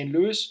og St.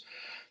 Louis.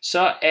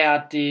 Så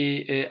er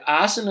det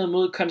Arsenal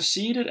mod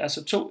Conceited,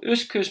 altså 2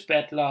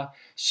 østkystbattlere,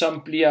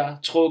 som bliver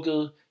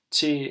trukket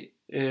til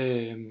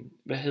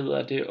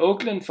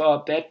Oakland for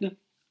at battle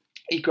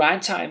i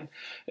Grind Time.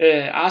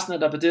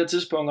 Arsenal, der på det her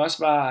tidspunkt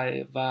også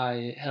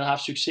havde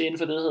haft succes inden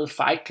for det, der hed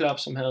Fight Club,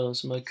 som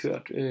havde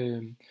kørt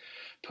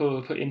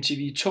på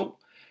MTV2.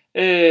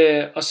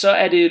 Og så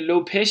er det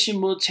Lopecia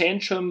mod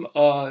Tantrum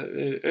og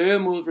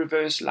mod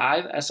Reverse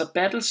Live, altså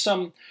battles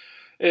som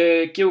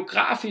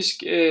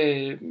geografisk,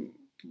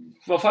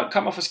 hvor folk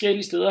kommer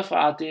forskellige steder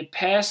fra. Det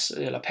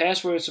er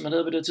Password, som man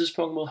hedder på det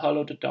tidspunkt, mod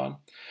Hollow the Dawn.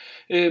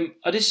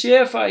 Og det siger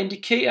jeg for at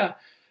indikere,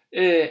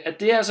 at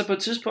det er altså på et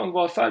tidspunkt,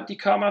 hvor folk de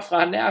kommer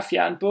fra nær og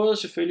fjern, både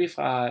selvfølgelig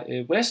fra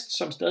West,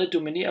 som stadig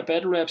dominerer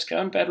battle rap,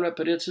 skreven battle rap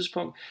på det her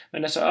tidspunkt,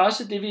 men altså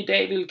også det vi i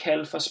dag vil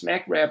kalde for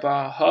smack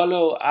rapper,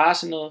 Hollow,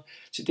 Arsenal,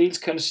 til dels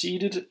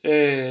Conceited,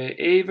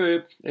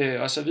 Averb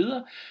og så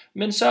videre,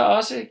 men så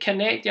også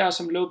kanadier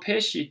som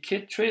Lopecia,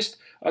 Kid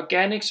Twist,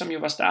 Organic, som jo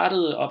var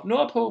startet op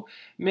nordpå,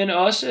 men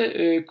også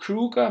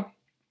Kruger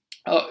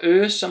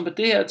og som på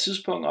det her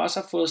tidspunkt også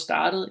har fået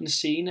startet en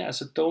scene,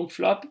 altså Don't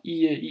Flop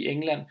i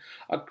England.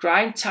 Og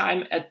Grind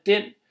Time er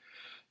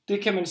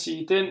det kan man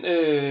sige, den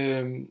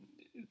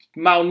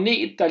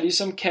magnet, der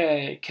ligesom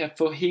kan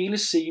få hele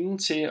scenen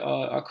til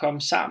at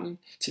komme sammen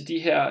til de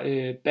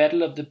her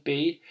Battle of the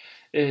Bay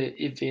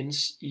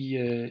events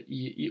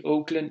i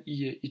Oakland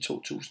i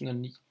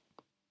 2009.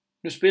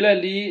 Nu spiller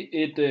jeg lige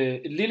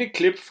et lille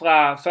klip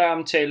fra før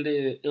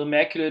omtalte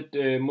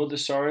Immaculate mod The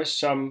Soros,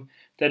 som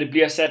da det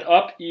bliver sat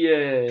op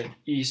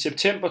i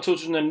september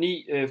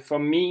 2009,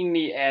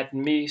 formentlig er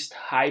den mest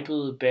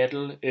hypede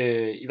battle,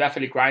 i hvert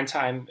fald i Grind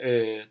Time,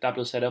 der er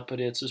blevet sat op på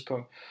det her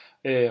tidspunkt.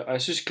 Og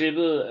jeg synes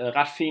klippet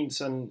ret fint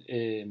sådan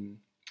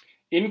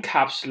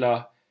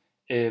indkapsler,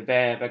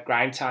 hvad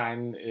Grind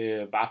Time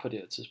var på det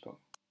her tidspunkt.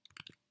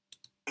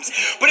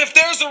 But if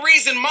there's a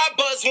reason my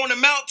buzz wanna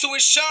mount to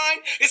its shine,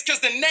 it's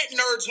cause the net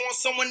nerds want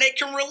someone they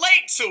can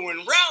relate to and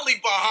rally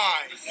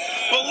behind.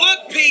 But look,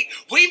 Pete,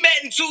 we met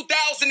in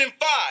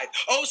 2005.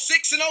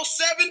 06 and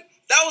 07,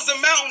 that was a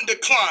mountain to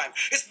climb.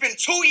 It's been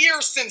 2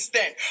 years since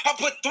then. I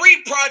put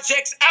 3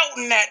 projects out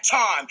in that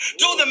time.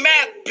 Do the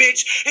math,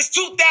 bitch. It's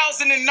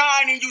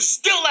 2009 and you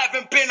still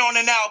haven't been on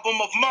an album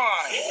of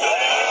mine.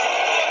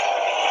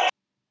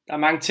 Der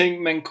er mange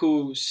ting, man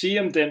kunne sige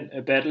om den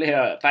battle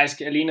her,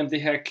 faktisk alene om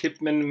det her klip,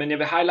 men jeg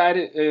vil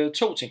highlighte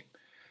 2 ting.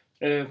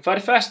 For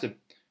det første,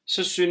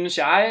 så synes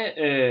jeg,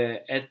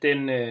 at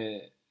den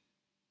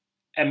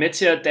er med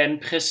til at danne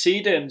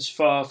præcedens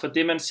for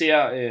det, man ser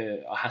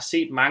og har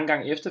set mange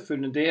gange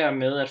efterfølgende, det her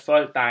med, at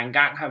folk, der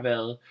engang har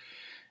været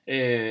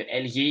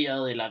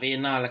allierede, eller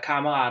venner, eller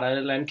kammerater,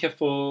 eller andet, kan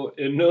få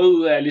noget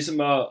ud af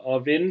ligesom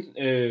at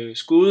vende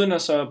skuden,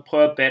 og så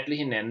prøve at battle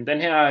hinanden.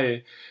 Den her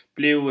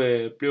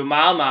blev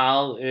meget,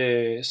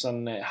 meget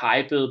sådan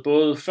hyped,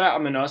 både før,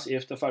 men også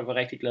efter. Folk var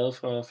rigtig glade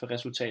for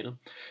resultatet.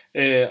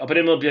 Og på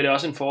den måde bliver det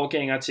også en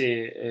forgænger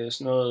til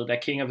sådan noget, da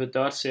King of the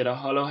Dot sætter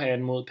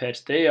Hollowhand mod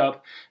Pat's Day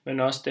op, men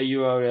også da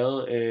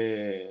URL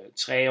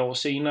 3 år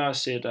senere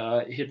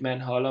sætter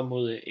Hitman Holler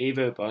mod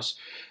Averb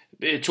også.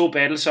 to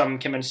battles, som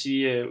kan man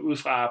sige, ud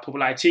fra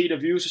popularitet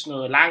og views og sådan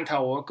noget, langt har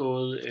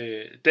overgået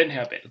den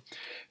her battle.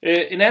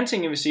 En anden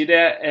ting, jeg vil sige, det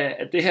er,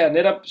 at det her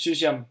netop,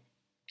 synes jeg,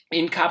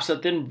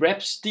 indkapsler den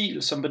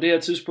rap-stil, som på det her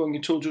tidspunkt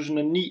i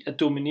 2009 er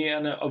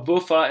dominerende, og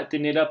hvorfor at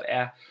det netop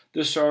er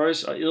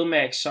Thesaurus og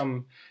Illmatic,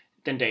 som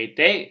den dag i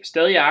dag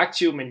stadig er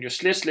aktiv, men jo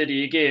slet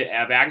ikke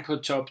er hverken på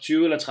top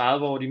 20 eller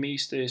 30 over de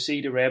mest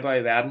sete rapper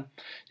i verden.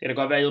 Det kan da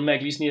godt være, at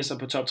Illmatic lige sniger sig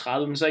på top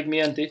 30, men så ikke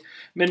mere end det.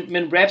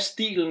 Men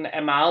rap-stilen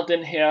er meget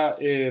den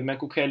her, man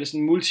kunne kalde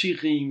sådan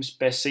multi-rims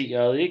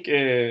baseret,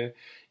 ikke?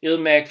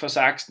 Illmatic for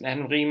Saxon,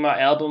 han rimer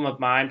Album of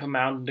Mine på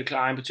Mountain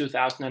Decline på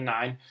 2009.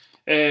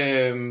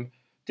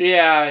 Det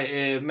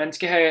er, man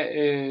skal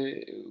have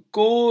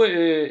gode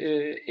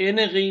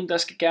enderim, der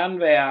skal gerne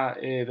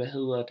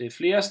være,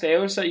 flere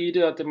stavelser i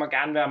det, og det må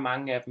gerne være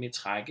mange af dem i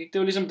træk. Ikke? Det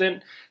var ligesom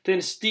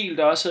den stil,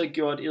 der også havde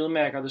gjort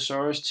Illmatic og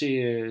Thesaurus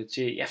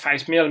til ja,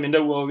 faktisk mere eller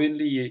mindre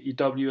uovervindelige i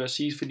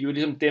WRC, for de var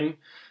ligesom dem,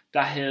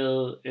 der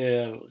havde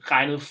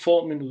regnet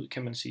formen ud,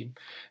 kan man sige.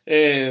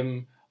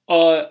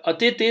 Og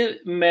det er det,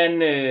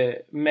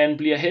 man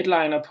bliver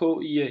headliner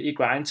på i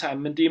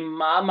Grindtime, men det er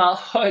meget, meget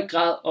høj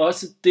grad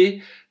også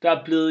det, der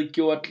er blevet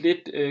gjort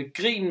lidt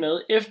grin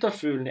med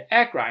efterfølgende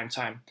af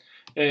Grindtime.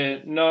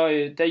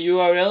 Da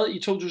URL i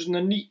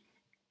 2009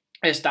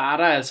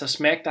 starter, altså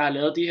Smack, der har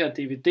lavet de her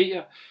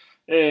DVD'er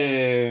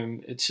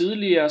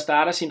tidligere,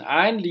 starter sin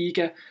egen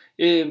liga,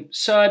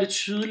 så er det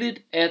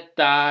tydeligt, at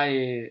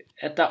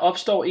der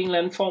opstår en eller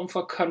anden form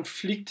for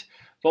konflikt,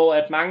 hvor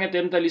at mange af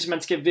dem, der ligesom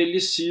man skal vælge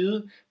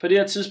side, på det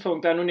her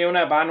tidspunkt, nu nævner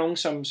jeg bare nogen,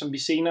 som vi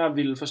senere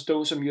ville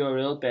forstå som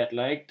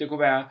URL-battler, ikke? Det kunne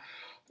være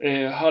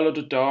Hollow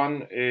the Dawn,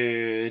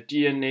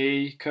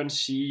 DNA,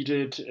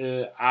 Conceited,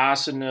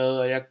 Arsenal,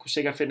 og jeg kunne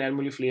sikkert finde alle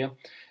mulige flere.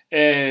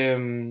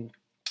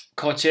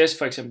 Cortez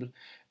for eksempel.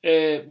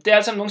 Det er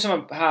altså nogen,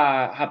 som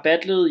har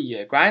battlet i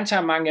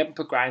Grindtime, mange af dem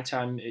på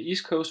Grindtime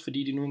East Coast,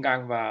 fordi de nu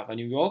engang var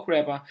New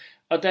York-rapper.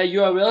 Og da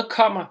URL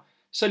kommer,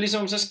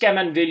 så skal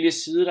man vælge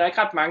side. Der er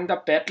ikke ret mange, der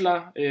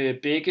battler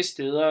begge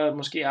steder.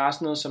 Måske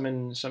Arsenal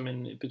som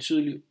en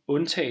betydelig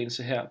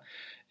undtagelse her.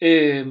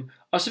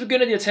 Og så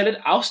begynder de at tage lidt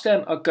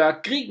afstand og gøre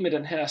grin med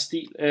den her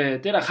stil.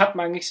 Det er der ret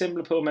mange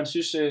eksempler på. Man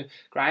synes,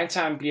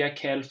 Grindtime bliver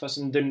kaldt for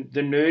sådan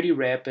the nerdy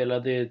rap,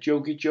 eller the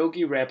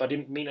jokey rap, og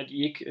det mener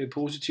de ikke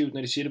positivt,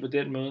 når de siger det på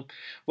den måde.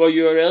 Hvor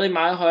URL i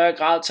meget højere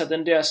grad tager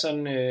den der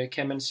sådan,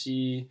 kan man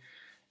sige,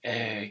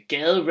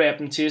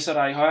 gaderappen til sig,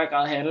 der i højere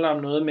grad handler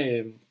om noget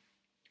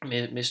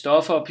med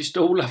stoffer og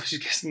pistoler, hvis vi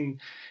skal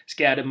sådan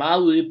skære det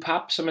meget ud i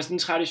pap, som er sådan en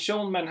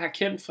tradition, man har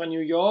kendt fra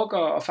New York,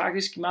 og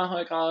faktisk i meget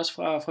høj grad også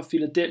fra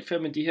Philadelphia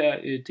med de her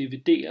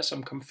DVD'er,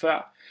 som kom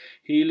før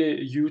hele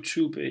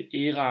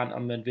YouTube-æraen,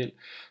 om man vil.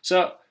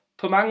 Så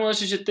på mange måder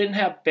synes jeg, at den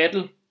her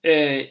battle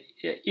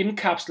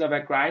indkapsler,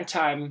 hvad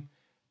Grindtime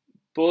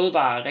både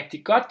var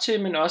rigtig godt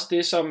til, men også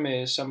det,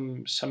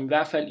 som i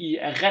hvert fald i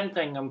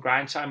erindringen om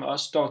Grindtime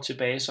også står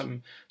tilbage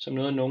som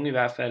noget, nogen i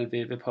hvert fald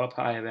vil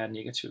påpege at være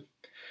negativt.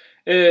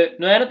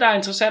 Noget andet, der er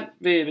interessant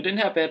ved den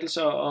her battles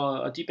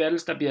og de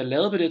battles, der bliver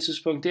lavet på det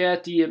tidspunkt, det er,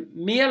 at de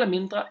mere eller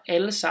mindre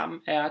alle sammen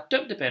er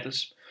dømte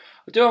battles.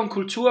 Og det var en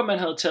kultur, man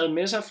havde taget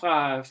med sig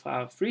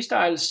fra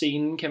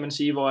freestyle-scenen, kan man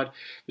sige, hvor at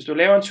hvis du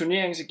laver en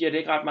turnering, så giver det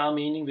ikke ret meget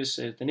mening, hvis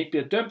den ikke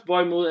bliver dømt.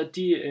 Hvorimod at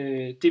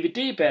de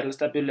DVD-battles,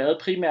 der blev lavet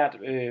primært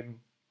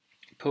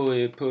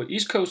på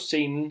East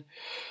Coast-scenen,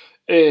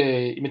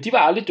 men de var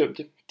aldrig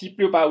dømte. De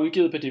blev bare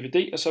udgivet på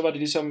DVD, og så var det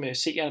ligesom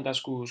seerne, der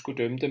skulle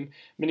dømme dem.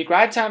 Men i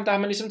Grindtime, der har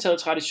man ligesom taget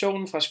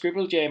traditionen fra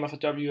Scribble Jam og fra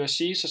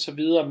WRC's og så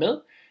videre med,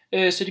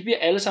 så de bliver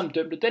alle sammen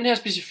dømte. Den her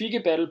specifikke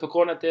battle, på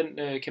grund af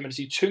den, kan man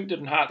sige, tyngde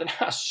den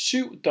har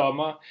 7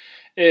 dommer,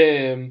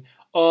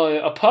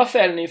 og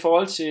påfaldende i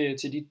forhold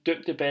til de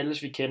dømte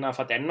battles, vi kender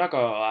fra Danmark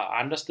og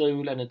andre steder i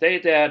udlandet i dag,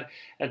 det er,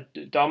 at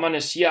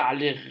dommerne siger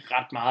aldrig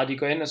ret meget. De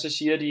går ind, og så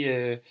siger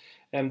de,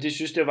 de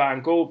synes, det var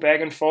en god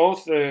back and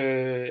forth,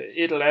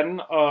 et eller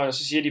andet, og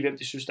så siger de, hvem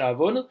de synes, der har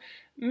vundet.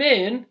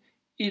 Men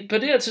på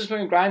det her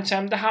tidspunkt i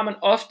Grindtime, der har man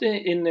ofte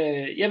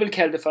jeg vil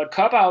kalde det for et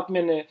cop-out,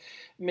 men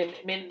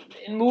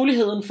en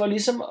muligheden for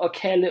ligesom at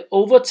kalde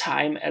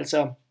overtime,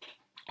 altså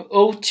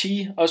OT,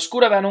 og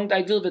skulle der være nogen, der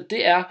ikke ved, hvad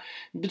det er,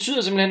 det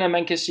betyder simpelthen, at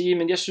man kan sige,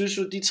 men jeg synes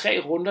jo, de 3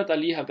 runder, der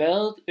lige har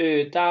været,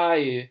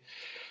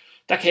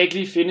 der kan jeg ikke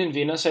lige finde en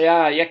vinder, så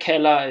jeg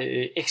kalder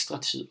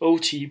ekstra tid,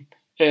 OT.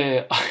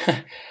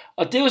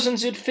 Og det er jo sådan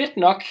set fedt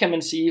nok, kan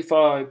man sige,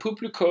 for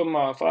publikum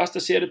og for os, der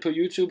ser det på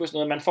YouTube og sådan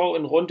noget. Man får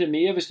en runde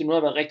mere, hvis det nu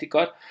har været rigtig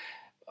godt.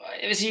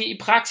 Jeg vil sige, i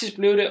praksis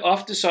blev det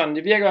ofte sådan,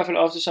 det virker i hvert fald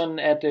ofte sådan,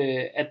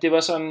 at det var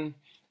sådan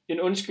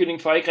en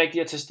undskyldning for ikke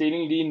rigtig at tage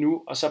stilling lige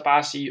nu, og så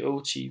bare sige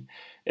OT.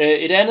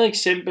 Et andet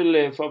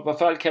eksempel, hvor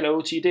folk kalder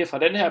OT, det er fra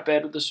den her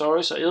battle,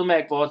 Thesaurus og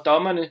Illmatic, hvor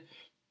dommerne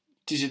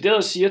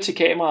decideret siger til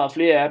kameraet,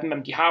 flere af dem,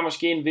 at de har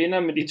måske en vinder,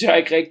 men de tør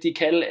ikke rigtig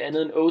kalde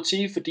andet end OT,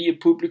 fordi et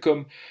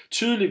publikum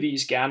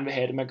tydeligvis gerne vil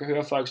have det. Man kan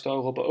høre folk stå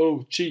og råbe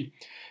OT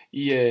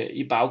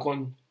i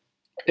baggrunden.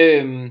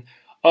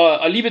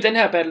 Og lige ved den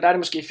her battle, der er det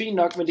måske fint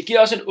nok, men det giver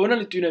også en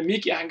underlig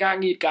dynamik. Jeg har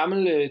engang i et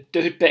gammelt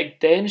Dirtbag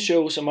Dan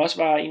show, som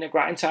også var en af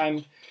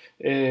Grindtime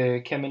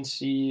kan man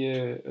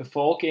sige,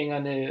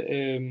 forgængerne,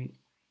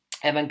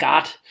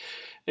 avantgarde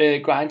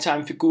grind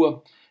time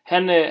figur.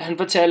 Han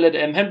fortalte,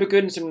 at han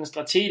begyndte simpelthen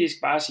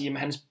strategisk bare at sige, at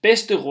hans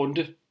bedste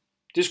runde,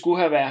 det skulle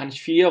have været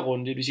hans 4.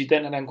 runde, det vil sige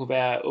den, han kunne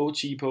være OT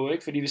på,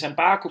 ikke? Fordi hvis han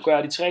bare kunne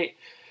gøre de 3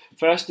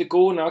 første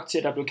gode nok til,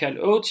 at der blev kaldt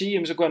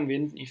OT, så kunne han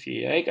vinde den i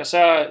 4, ikke? Og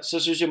så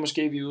synes jeg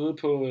måske, vi er ude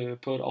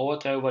på et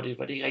overdrev, hvor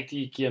det ikke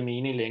rigtig giver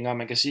mening længere.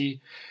 Man kan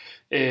sige,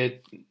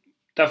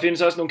 der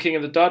findes også nogle King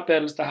of the Dot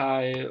battles, der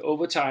har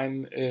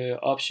overtime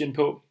option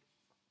på,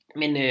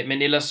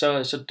 men ellers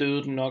så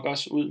døde den nok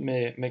også ud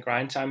med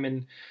grind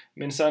time,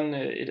 men sådan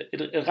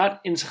et ret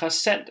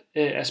interessant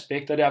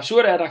aspekt, og det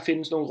absurde er, at der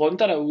findes nogle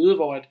runder derude,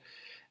 hvor at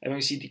man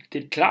kan sige,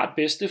 det klart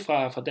bedste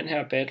fra den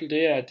her battle,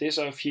 det er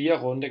så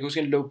 4. runde. Jeg kan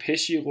huske en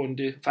Lopeshi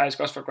runde, faktisk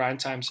også for grind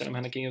time, selvom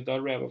han er King of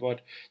Dot Rapper, hvor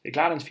det er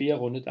klart hans 4.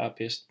 runde, der er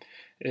bedst.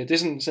 Det er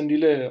sådan en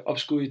lille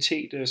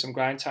obskuritet, som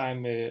grind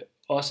time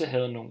også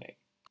havde nogle af.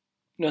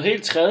 Noget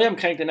helt tredje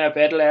omkring den her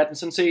battle er, at den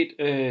sådan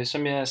set,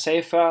 som jeg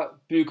sagde før,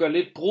 bygger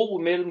lidt bro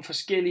mellem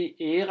forskellige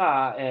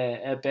æraer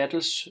af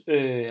battles,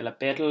 eller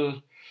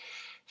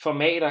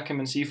battle-formater, kan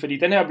man sige. Fordi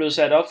den her er blevet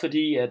sat op,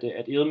 fordi at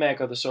Ilmac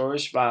og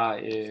Thesaurus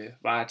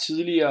var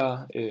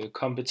tidligere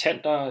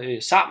kompetenter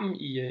sammen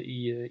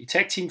i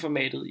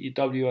tag-team-formatet i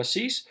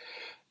WRC's.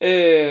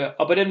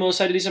 Og på den måde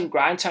så er det ligesom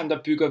grind time,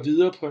 der bygger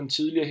videre på en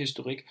tidligere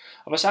historik.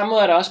 Og på samme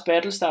måde er der også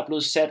battles, der er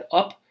blevet sat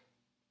op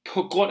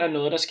på grund af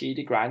noget, der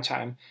skete i grind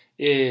time.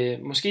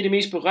 Måske det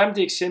mest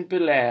berømte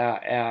eksempel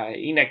er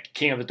en af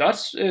King of the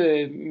Dots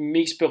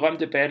mest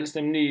berømte battles,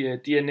 nemlig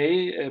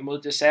DNA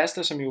mod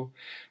Disaster, som jo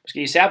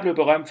måske især blev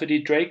berømt,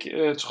 fordi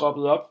Drake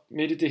troppede op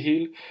midt i det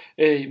hele.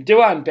 Det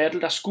var en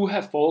battle, der skulle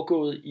have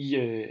foregået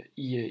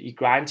i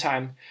grind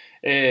time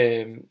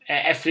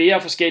af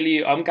flere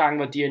forskellige omgange,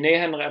 hvor DNA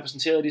han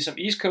repræsenterede ligesom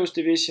East Coast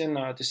Division,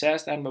 og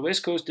Disaster han var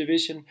West Coast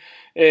Division,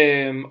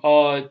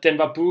 og den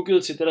var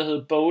booket til det, der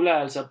hed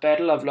BOLA, altså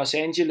Battle of Los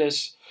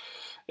Angeles,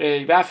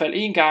 i hvert fald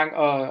en gang,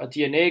 og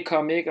DNA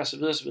kom ikke, og så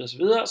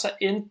videre, og så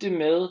endte det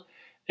med,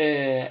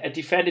 at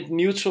de fandt et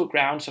neutral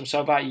ground, som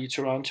så var i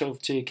Toronto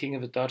til King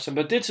of the Dots, som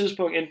på det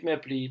tidspunkt endte med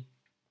at blive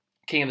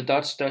King of the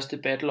Dots største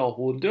battle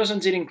overhovedet. Det var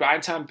sådan set en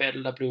grind time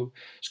battle, der blev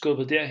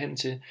skubbet derhen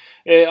til.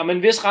 Og med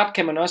en vis ret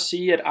kan man også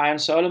sige, at Iron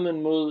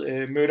Solomon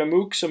mod Murder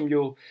Mook, som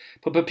jo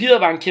på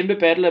papiret var en kæmpe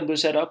battle, der blev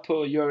sat op på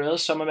URL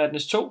Summer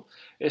Madness 2,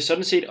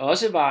 sådan set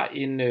også var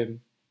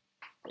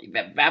i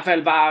hvert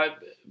fald var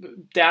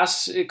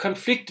deres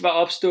konflikt var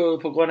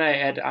opstået på grund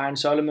af, at Iron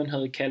Solomon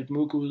havde kaldt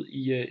Mook ud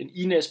i en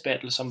Ines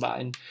battle, som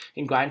var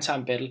en grind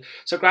time battle.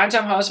 Så grind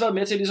time har også været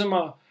med til ligesom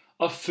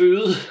at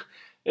føde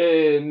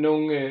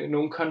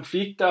nogle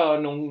konflikter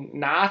og nogle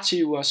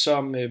narrativer,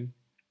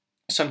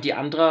 som de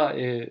andre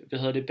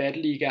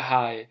battle liga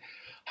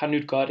har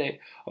nyt godt af.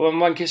 Og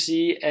man kan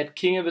sige, at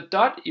King of the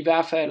Dot i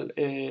hvert fald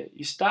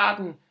i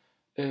starten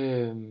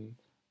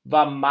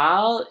var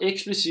meget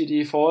eksplicit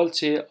i forhold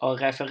til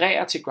at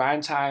referere til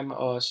grind time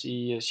og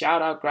sige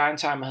shout out grind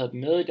time og havde dem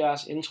med i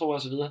deres intro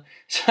og så videre.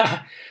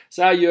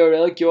 Så har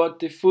URL gjort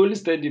det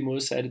fuldstændig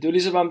modsatte. Det var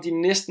ligesom om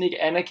de næsten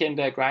ikke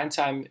anerkendte, at grind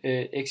time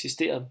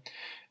eksisterede.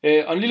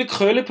 Og en lille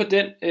krølle på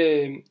den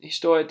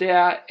historie, det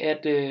er,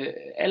 at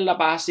alle der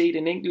bare har set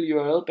en enkelt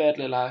URL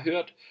battle eller har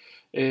hørt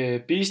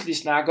Beasley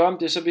snakke om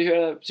det, så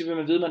vil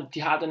man vide, at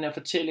de har den her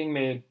fortælling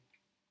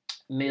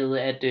med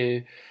at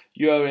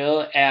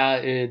URL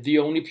er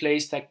the only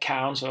place that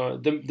counts, or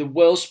the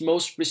world's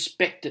most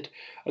respected.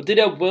 Og det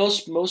der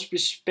world's most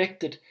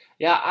respected,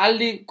 jeg har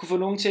aldrig kunne få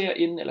nogen til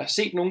at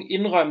set nogen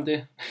indrømme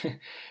det,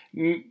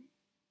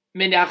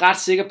 men jeg er ret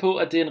sikker på,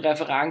 at det er en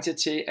reference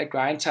til, at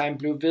grind time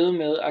blev ved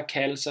med at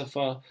kalde sig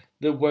for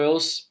the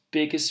world's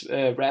biggest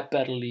rap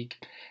battle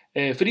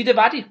league. Fordi det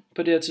var de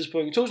på det her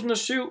tidspunkt. I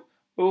 2007,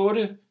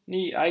 8,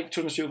 9, ikke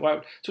 2007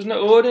 røv,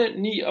 2008,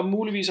 9 og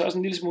muligvis også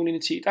en lille smule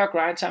ind i 10, der er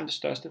grind time det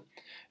største.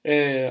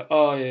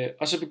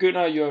 Og så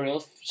begynder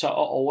URL så at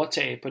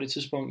overtage på det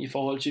tidspunkt i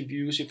forhold til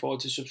views, i forhold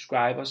til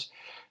subscribers,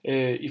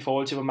 i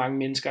forhold til hvor mange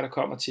mennesker der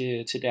kommer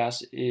til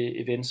deres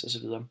events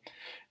osv.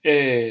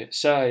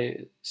 Så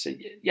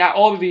jeg er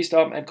overbevist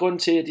om, at grunden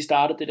til at de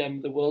startede det der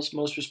med the world's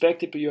most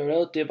respected på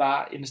URL, det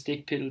var en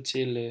stikpille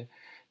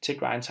til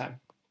grind time.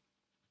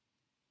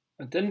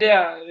 Og den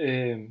der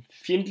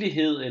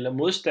fjendtlighed eller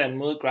modstand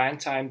mod grind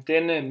time,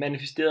 den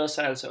manifesterede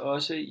sig altså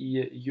også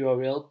i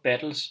URL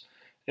battles.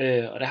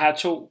 Og der har jeg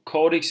 2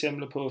 korte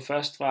eksempler på,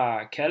 først fra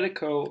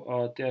Calico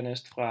og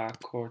dernæst fra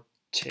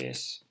Cortez.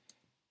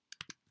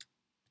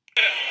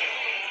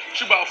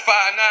 She about 5'9".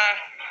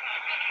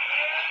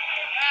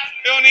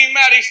 It don't even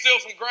matter, he's still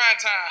from grind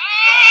time.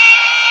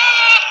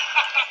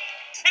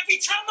 Every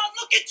time I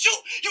look at you,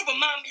 you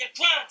remind me of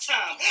grind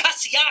time. I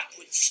see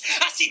awkwards,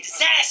 I see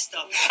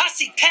disaster, I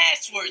see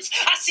passwords,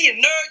 I see a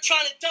nerd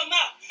trying to dumb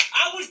out.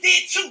 I was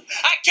there too,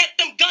 I kept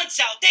them guns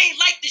out. They ain't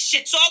like this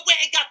shit, so I went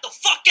and got the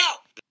fuck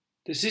out.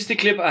 Det sidste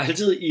klip har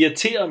altid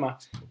irriteret mig.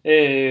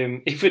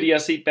 Ikke fordi jeg har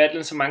set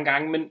battlen så mange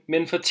gange,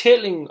 men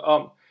fortællingen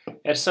om,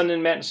 at sådan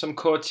en mand som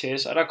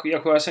Cortez, og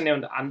jeg kunne også have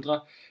nævnt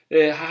andre,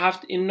 har haft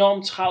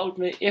enormt travlt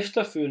med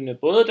efterfølgende,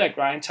 både da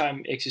Grindtime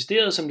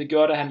eksisterede, som det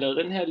gjorde, da han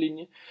lavede den her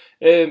linje,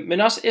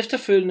 men også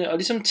efterfølgende, og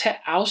ligesom tage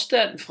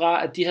afstand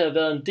fra, at de havde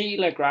været en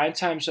del af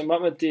Grindtime, som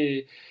om, at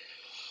det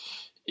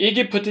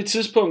ikke på det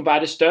tidspunkt var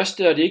det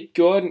største, og det ikke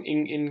gjorde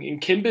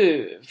en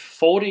kæmpe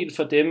fordel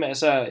for dem.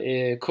 Altså,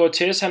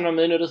 Cortez, han var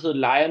med i noget, der hed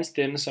Lions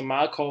Den, som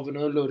meget kort ved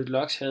noget, Loaded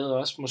Lux havde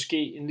også, måske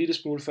en lille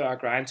smule før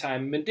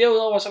Grindtime. Men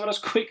derudover, så var der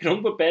sgu ikke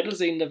nogen på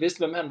battlescenen, der vidste,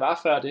 hvem han var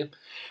før det.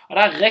 Og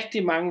der er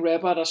rigtig mange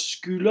rappere, der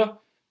skylder,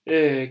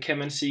 kan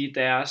man sige,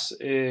 deres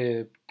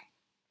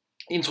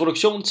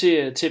introduktion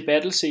til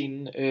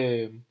battlescenen,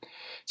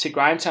 til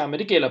Grindtime, men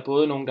det gælder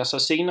både nogen, der så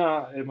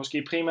senere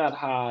måske primært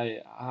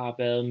har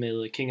været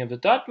med King of the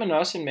Dot, men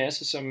også en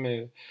masse,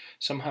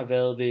 som har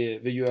været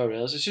ved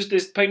URL. Så jeg synes, det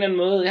er på en eller anden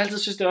måde, jeg altid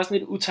synes, det er også en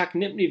lidt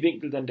utaknemmelig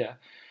vinkel, den der.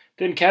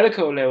 Den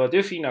Calico laver, det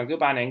er fint nok, det er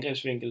bare en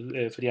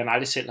angrebsvinkel, fordi han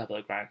aldrig selv har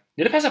været grind.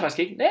 Nej, det passer faktisk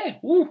ikke. Nej,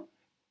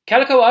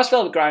 Calico har også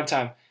været ved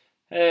Grindtime.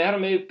 Han er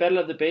med i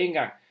Battle of the Bay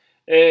engang.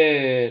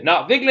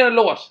 Vinklen er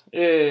lort.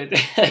 Det er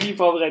jeg lige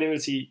forberedt, jeg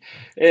vil sige.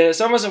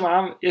 Så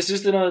meget. Jeg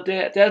synes, det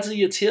er altid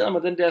irriteret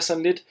mig, den der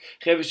sådan lidt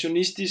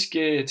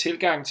revisionistiske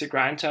tilgang til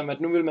Grindtime,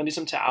 at nu vil man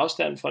ligesom tage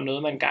afstand fra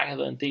noget, man engang har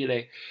været en del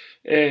af.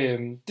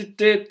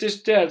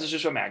 Det har jeg altid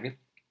synes var mærkeligt.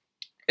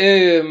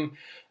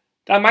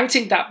 Der er mange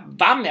ting, der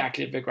var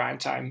mærkeligt ved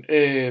Grindtime.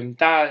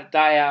 Der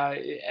er,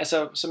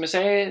 altså, som jeg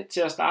sagde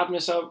til at starte med,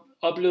 så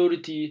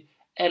uploadede de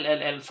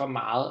alt for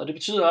meget. Og det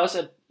betyder også,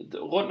 at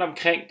rundt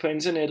omkring på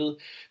internettet,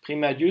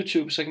 primært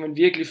YouTube, så kan man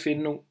virkelig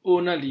finde nogle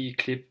underlige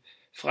klip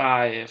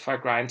fra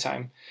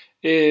Grindtime.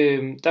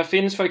 Der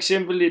findes for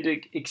eksempel et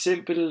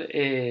eksempel,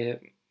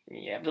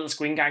 jeg ved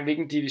sgu ikke engang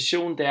hvilken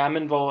division det er,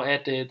 men hvor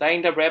at, der er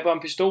en, der rapper om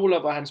pistoler,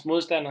 hvor hans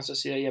modstander så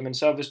siger, jamen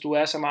så hvis du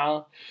er så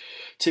meget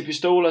til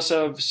pistoler,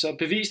 så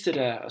bevis det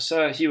der, og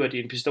så hiver de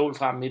en pistol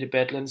frem midt i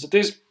battlen. Så det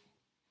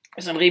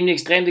er sådan et rimelig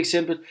ekstremt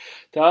eksempel.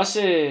 Der er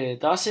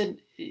også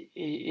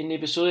en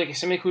episode, jeg kan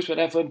simpelthen ikke huske,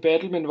 hvad det er for en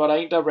battle, men hvor der er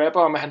en, der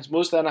rapper om, at hans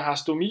modstander har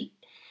stomi.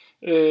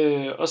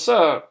 Og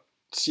så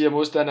siger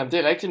modstanderen, det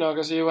er rigtigt nok,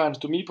 og så hiver han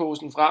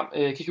stomiposen frem.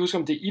 Jeg kan ikke huske,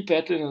 om det er i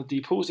battlen, eller det er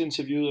i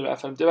postinterviewet i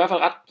hvert fald. Det er i hvert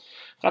fald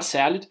ret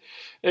særligt.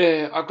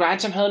 Og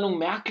Grindtime havde nogle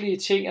mærkelige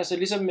ting, altså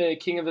ligesom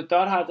King of the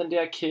Dot har den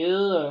der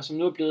kæde, som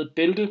nu er blevet et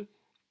bælte,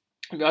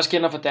 vi også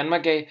kender fra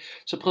Danmark af,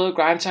 så prøvede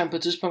Grindtime på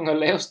et tidspunkt at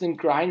lave sådan en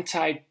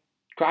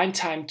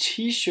Grindtime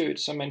t-shirt,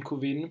 som man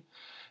kunne vinde.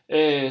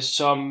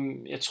 Som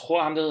jeg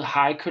tror ham der hed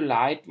High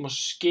Collide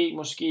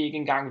måske ikke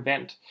engang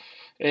vandt,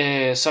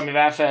 som i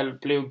hvert fald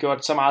blev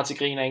gjort så meget til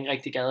grin og ingen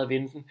rigtig gad at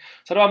vinde den.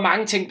 Så der var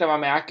mange ting, der var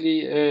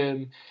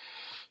mærkelige.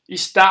 I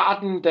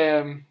starten,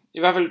 da i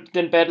hvert fald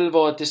den battle,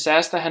 hvor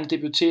Disaster han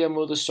debuterer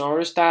mod The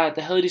Saurus,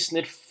 der havde de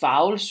sådan et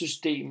foul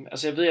system.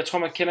 Altså jeg tror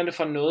man kender det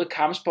fra noget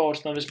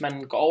kampsport, når hvis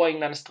man går over en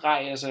eller anden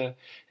streg, altså jeg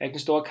er ikke en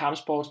stor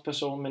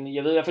kampsportsperson, men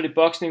jeg ved i hvert fald i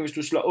boksning, hvis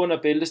du slår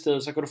under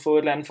bæltestedet, så kan du få et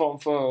eller andet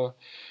form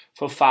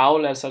for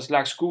foul, altså et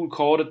slags gult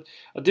kort,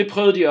 og det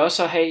prøvede de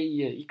også at have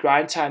i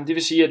Grindtime. Det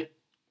vil sige,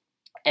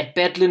 at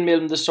battlen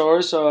mellem The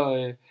Saurus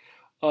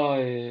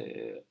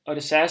og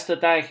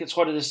Disaster, jeg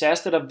tror det er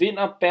Disaster, der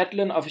vinder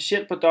battlen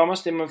officielt på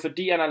dommerstemmer,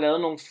 fordi han har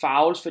lavet nogle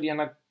fouls, fordi han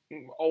har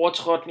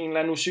overtrådt en eller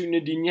anden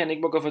usynlig linje, han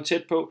ikke må gå for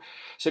tæt på,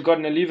 så går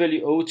den alligevel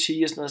i OT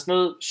og sådan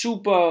noget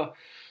super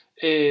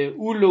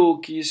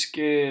ulogisk,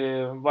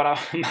 hvor der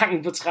var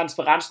mangel på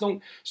transparens.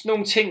 Sådan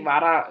nogle ting var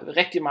der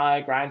rigtig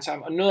meget i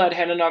Grindtime, og noget af det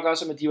handlede nok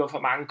også om, at de var for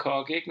mange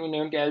kokke, ikke? Nu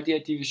nævnte jeg alle de her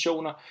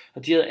divisioner,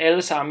 og de havde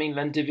alle sammen en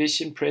eller anden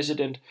division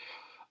president,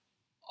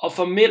 og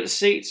formelt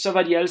set, så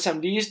var de alle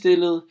sammen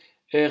ligestillet.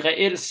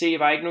 Reelt set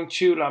var ikke nogen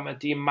tvivl om,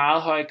 at de i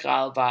meget høj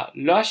grad var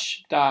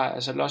Lush,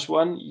 altså Lush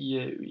 1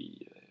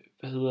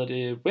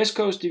 i West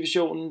Coast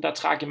divisionen, der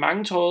trak i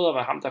mange tråde, og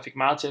var ham, der fik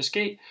meget til at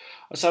ske.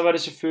 Og så var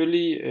det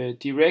selvfølgelig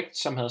Direct,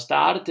 som havde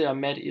startet det, og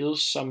Matt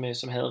Ills, som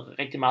havde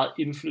rigtig meget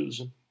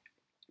indflydelse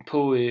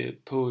på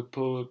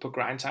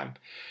Grindtime.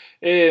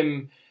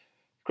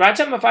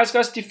 Grindtime var faktisk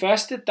også de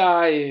første,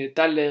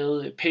 der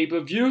lavede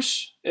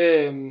pay-per-views.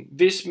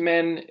 Hvis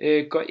man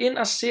går ind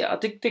og ser,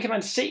 og det kan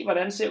man se,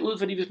 hvordan det ser ud,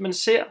 fordi hvis man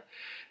ser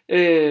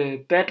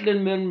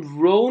battlen mellem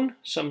Roan,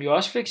 som jo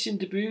også fik sin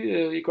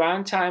debut i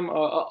Grindtime,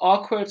 og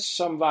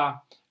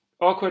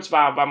Awkwards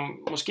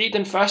var måske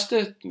den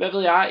første, hvad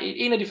ved jeg,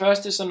 en af de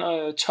første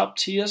sådan, top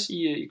tiers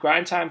i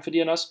Grindtime, fordi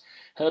han også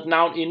havde et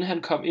navn, inden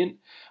han kom ind.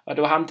 Og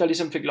det var ham, der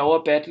ligesom fik lov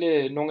at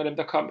battle nogle af dem,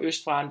 der kom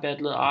østfra. Han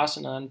battlede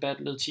Arsenal, han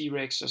battlede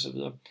T-Rex og så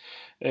videre.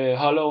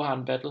 Hollow har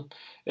han battlet.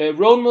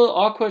 Roan mod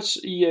Awkwards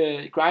i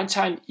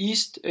Grindtime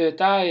East,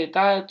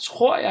 der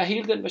tror jeg,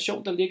 hele den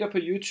version, der ligger på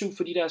YouTube,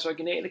 fordi deres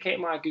originale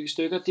kamera gik i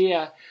stykker,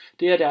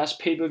 det er deres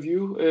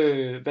pay-per-view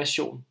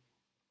version.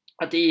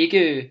 Og det er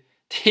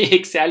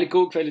ikke særlig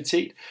god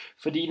kvalitet,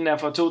 fordi den er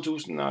fra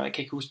 2000, og jeg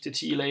kan ikke huske det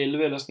 10 eller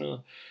 11 eller sådan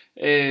noget.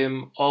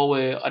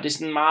 Og det er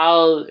sådan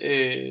meget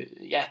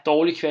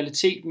dårlig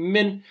kvalitet,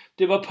 men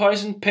det var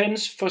Poison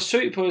Pens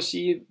forsøg på at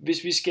sige,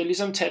 hvis vi skal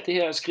ligesom tage det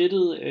her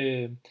skridtet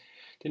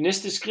det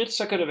næste skridt,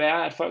 så kan det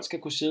være, at folk skal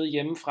kunne sidde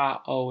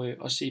hjemmefra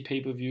og se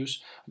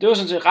pay-per-views. Det var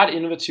sådan set ret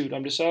innovativt,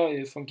 om det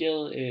så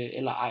fungerede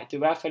eller ej. Det er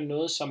i hvert fald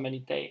noget, som man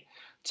i dag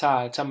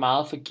tager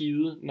meget for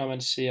givet, når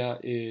man ser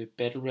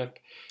battle rap,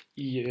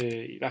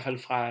 i hvert fald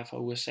fra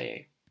USA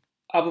af.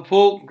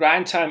 Apropos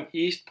Grind Time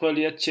East, prøv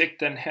lige at tjekke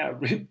den her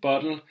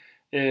rebuttal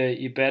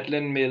i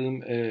battlen mellem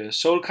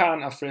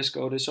Soulkhan og Fresco.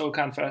 Det er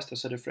Soulkhan først, og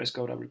så er det Fresco,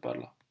 der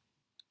rebuttaler.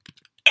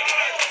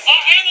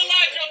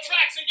 Analyze your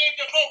tracks and gave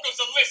your vocals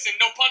a listen.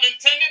 No pun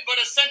intended, but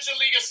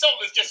essentially your soul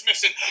is just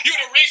missing. You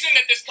the reason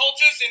that this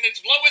culture's in its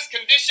lowest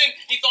condition.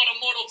 He thought a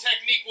mortal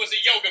technique was a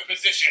yoga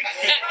position.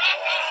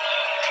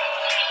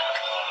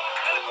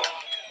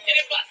 And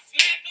if I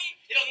smack him,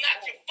 it'll knock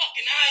your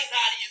fucking eyes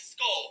out of your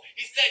skull.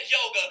 He said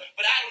yoga,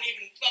 but I don't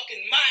even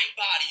fucking mind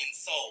body and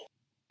soul.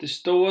 Det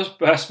store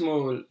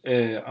spørgsmål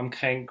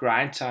omkring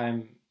Grind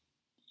Time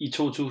i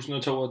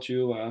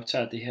 2022, hvor jeg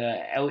optager det her,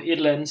 er jo et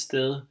eller andet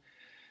sted.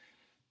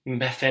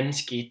 Hvad fanden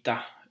skete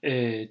der?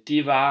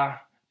 De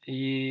var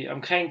i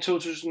omkring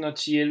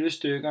 2010-11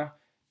 stykker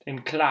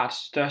den klart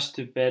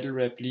største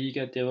battle rap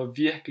liga. Det var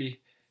virkelig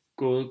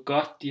gået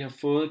godt. De har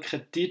fået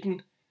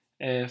kreditten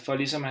for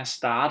ligesom at have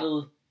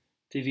startet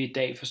det, vi i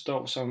dag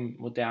forstår som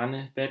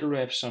moderne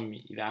battle rap, som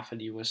i hvert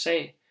fald i USA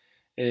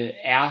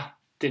er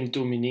den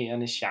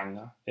dominerende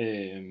genre.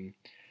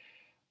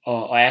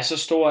 Og er så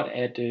stort,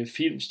 at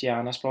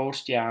filmstjerner,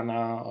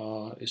 sportsstjerner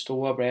og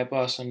store rapper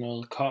og sådan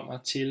noget kommer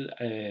til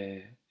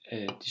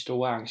de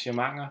store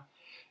arrangementer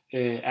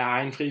af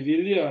egen fri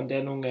vilje, og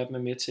endda nogle af dem er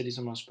med til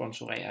ligesom at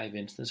sponsorere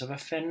eventsene. Så hvad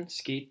fanden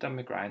skete der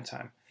med Grind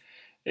Time?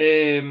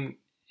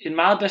 En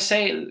meget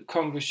basal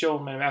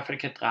konklusion, man i hvert fald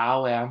kan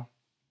drage, er,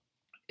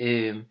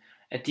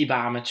 at de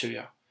var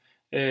amatører.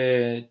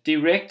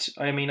 Direct,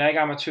 og jeg mener ikke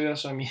amatører,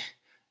 som i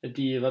at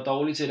de var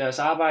dårlige til deres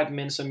arbejde,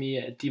 men som i,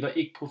 at de var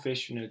ikke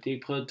professionelle. De har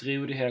ikke prøvet at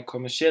drive det her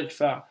kommercielt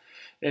før.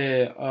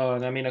 Og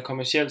når jeg mener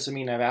kommercielt, så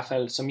mener jeg i hvert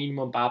fald som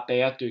minimum bare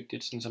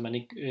bæredygtigt, sådan, så man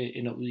ikke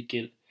ender ud i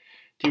gæld.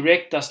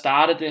 Direct, der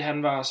startede det,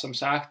 han var som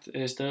sagt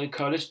stadig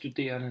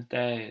college-studerende,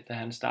 da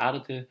han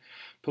startede det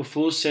på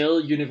Full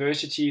Sail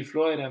University i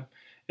Florida.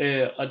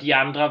 Og de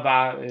andre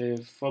var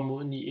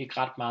formodentlig ikke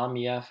ret meget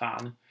mere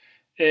erfarne.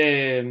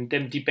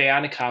 De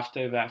bærende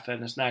kræfter i hvert fald,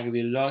 når snakker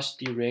vi Lost,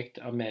 Direct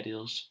og Matt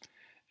Ills.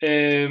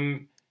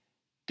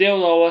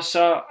 Derudover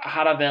så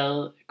har der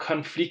været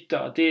konflikter,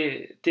 og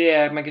det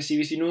er, man kan sige,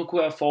 hvis de nu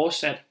kunne have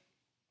fortsat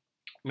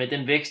med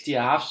den vækst, de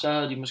har haft, så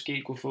havde de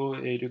måske kunne få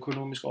et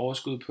økonomisk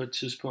overskud på et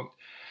tidspunkt.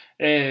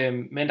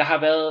 Men der har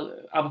været,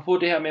 apropos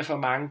det her med for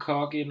mange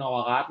kokke ind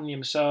over retten,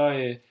 jamen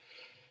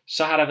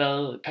så har der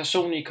været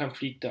personlige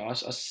konflikter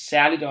også, og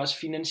særligt også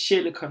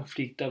finansielle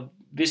konflikter.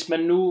 Hvis man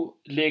nu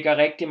lægger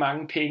rigtig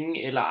mange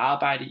penge eller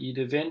arbejde i et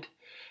event,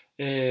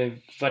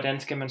 hvordan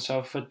skal man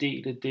så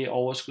fordele det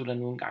overskud, der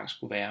nu engang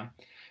skulle være.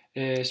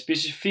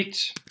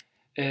 Specifikt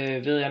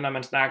ved jeg, når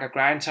man snakker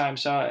Grind Time,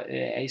 så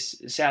er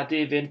især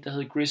det event, der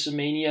hedder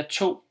Grizzlemania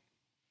 2,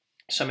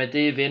 som er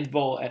det event,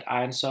 hvor at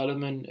Iron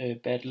Solomon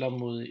battler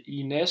mod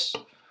Ines,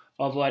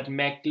 og hvor at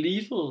Mac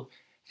Lethal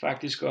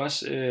faktisk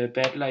også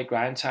battler i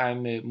Grind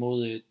Time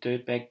mod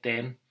Dirtbag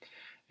Dan.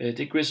 Det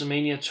er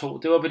Grizzlemania 2.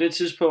 Det var på det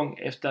tidspunkt,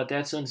 efter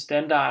datidens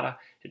standarder,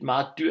 et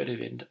meget dyrt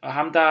event. Og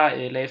ham,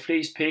 der lagde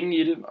flest penge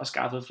i det og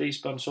skaffede flest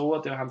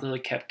sponsorer, det var ham, der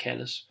hedder Cap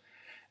Callis.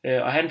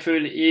 Og han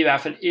følte i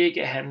hvert fald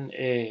ikke, at han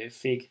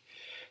fik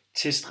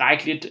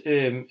tilstrækkeligt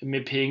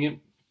med penge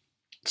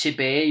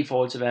tilbage i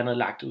forhold til, hvad han havde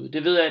lagt ud.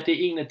 Det ved jeg, at det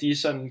er en af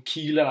de sådan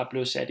kiler, der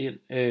blev sat ind.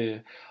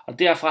 Og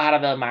derfra har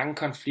der været mange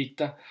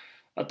konflikter.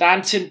 Og der er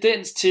en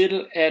tendens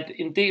til, at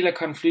en del af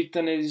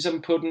konflikterne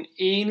ligesom på den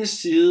ene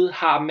side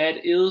har Matt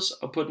Ills,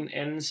 og på den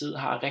anden side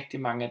har rigtig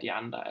mange af de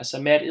andre.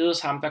 Altså Matt Ills,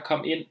 ham der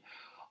kom ind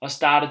og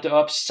startede det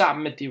op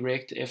sammen med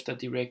Direct, efter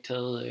Direct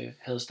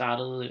havde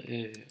startet,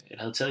 eller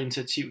havde taget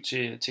initiativ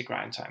til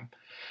Grind Time.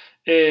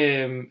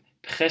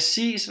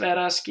 Præcis hvad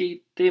der er sket,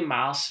 det er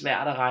meget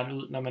svært at regne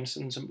ud, når man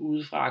sådan som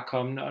udefra er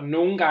kommende. Og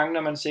nogle gange,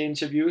 når man ser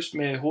interviews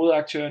med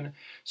hovedaktørerne,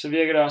 så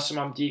virker det også som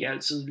om, de ikke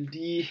altid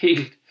lige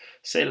helt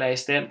selv er i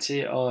stand til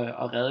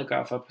at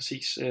redegøre for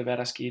præcis, hvad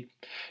der skete.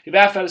 I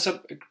hvert fald så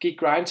gik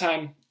Grind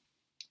Time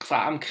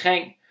fra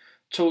omkring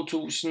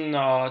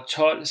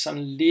 2012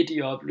 sådan lidt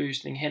i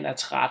opløsning, hen ad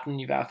 13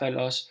 i hvert fald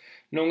også.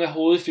 Nogle af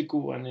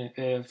hovedfigurerne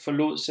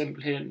forlod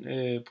simpelthen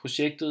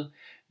projektet.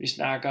 Vi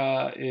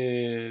snakker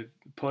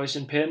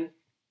Poison Pen,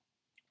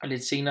 og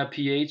lidt senere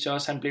PH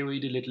også, han blev i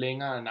det lidt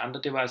længere end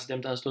andre. Det var altså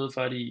dem, der havde stået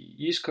for det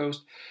i East Coast.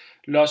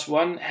 Lost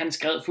One, han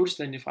skred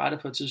fuldstændig fra det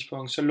på et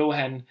tidspunkt. Så lå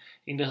han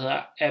en, der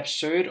hedder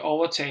Absurd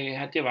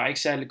overtag. Det var ikke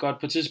særlig godt.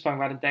 På et tidspunkt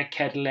var det der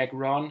Cadillac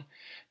Ron,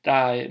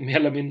 der mere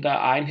eller mindre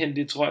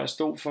egenhændigt, tror jeg,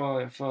 stod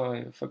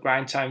for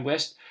Grind Time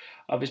West.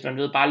 Og hvis man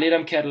ved bare lidt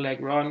om Cadillac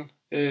Ron,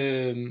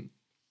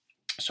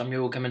 som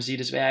jo, kan man sige,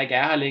 desværre ikke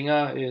er her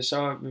længere,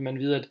 så vil man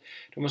vide, at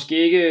du måske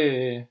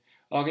ikke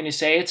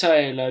organisator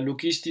eller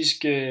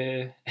logistisk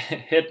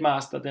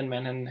headmaster, den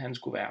mand han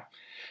skulle være.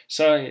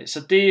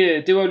 Så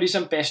det var jo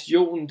ligesom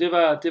bastionen, det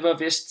var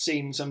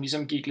vestscenen, som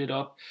ligesom gik lidt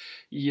op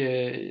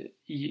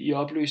i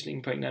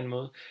opløsningen på en eller anden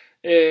måde.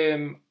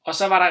 Og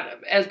så var der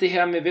alt det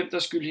her med, hvem der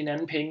skyldte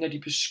hinanden penge, og de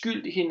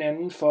beskyldte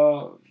hinanden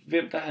for,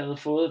 hvem der havde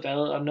fået hvad,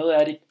 og noget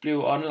af det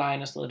blev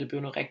online og sådan noget, det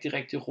blev noget rigtig,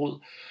 rigtig rod.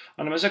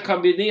 Og når man så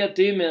kombinerer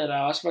det med, at der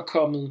også var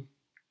kommet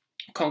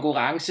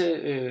konkurrence,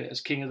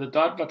 altså King of the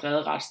Dot var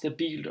drevet ret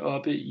stabilt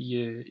oppe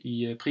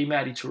i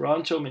primært i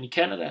Toronto, men i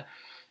Canada,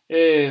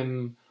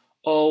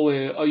 og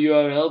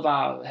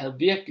URL havde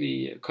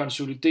virkelig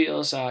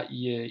konsolideret sig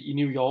i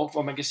New York,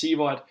 hvor man kan sige,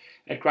 hvor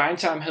at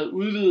Grindtime havde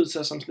udvidet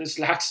sig som sådan et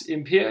slags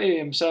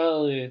imperium,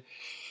 så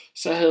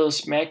havde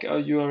Smack og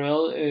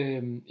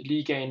URL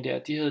ligaen der,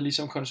 de havde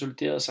ligesom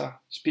konsolideret sig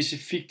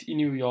specifikt i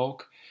New York.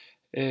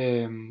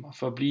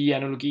 For at blive i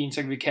analogien,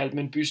 så kan vi kalde dem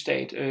en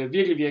bystat.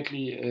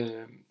 Virkelig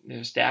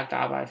stærkt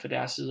arbejde fra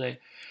deres side af.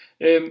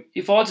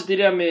 I forhold til det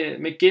der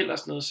med gæld og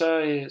sådan noget,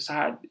 så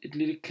har jeg et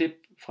lille klip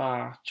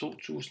fra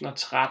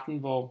 2013,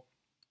 hvor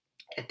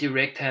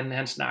Direct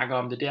han snakker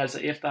om det. Det er altså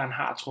efter han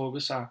har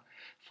trukket sig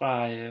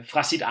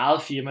fra sit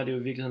eget firma. Det er jo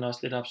i virkeligheden også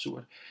lidt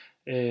absurd.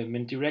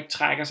 Men Direct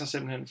trækker sig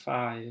simpelthen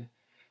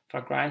fra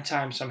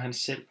Grindtime, som han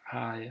selv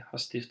har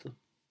stiftet.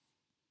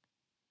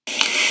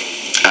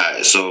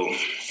 So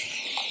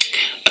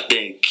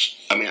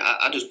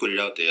I just put it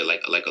out there,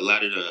 like a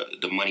lot of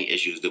the money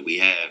issues that we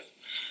have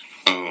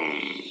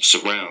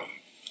surround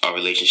our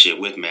relationship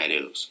with Matt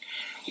Ills.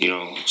 You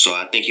know, so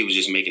I think he was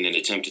just making an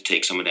attempt to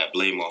take some of that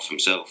blame off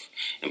himself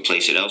and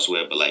place it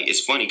elsewhere. But like, it's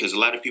funny because a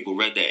lot of people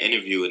read that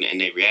interview and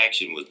their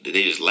reaction was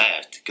they just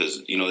laughed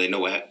because, you know, they know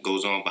what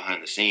goes on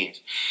behind the scenes.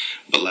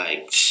 But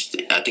like,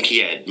 I think he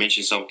had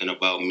mentioned something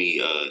about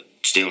me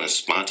stealing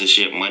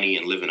sponsorship money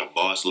and living a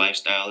boss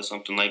lifestyle or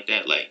something like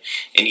that. Like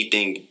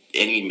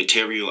any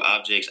material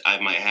objects I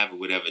might have or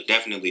whatever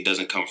definitely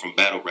doesn't come from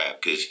battle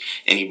rap, because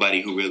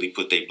anybody who really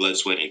put their blood,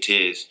 sweat, and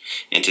tears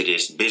into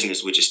this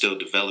business, which is still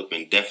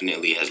developing,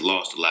 definitely has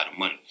lost a lot of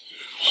money.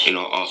 You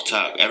know, off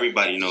top,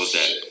 everybody knows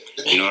that.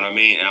 You know what I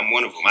mean? And I'm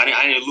one of them.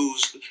 I didn't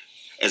lose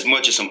as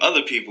much as some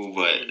other people,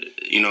 but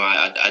you know,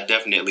 I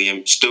definitely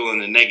am still in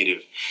the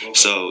negative. Okay.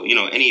 So, you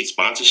know, any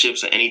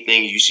sponsorships or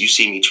anything, you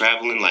see me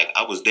traveling, like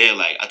I was there,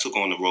 like I took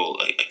on the role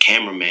like a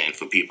cameraman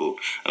for people,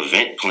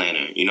 event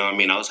planner, you know what I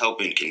mean? I was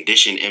helping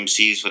condition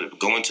MCs for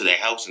going to their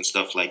house and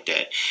stuff like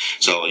that.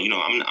 So, you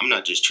know, I'm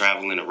not just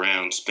traveling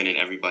around spending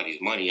everybody's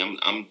money.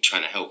 I'm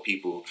trying to help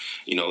people,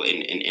 you know,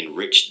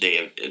 enrich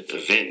their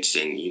events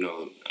and, you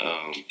know,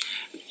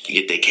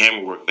 get their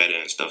camera work better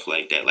and stuff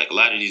like that. Like a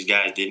lot of these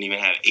guys didn't even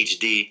have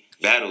HD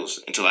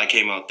battles until I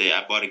came out there.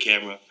 I bought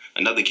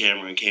another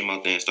camera and came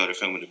out there and started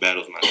filming the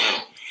battles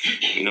myself.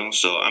 You know,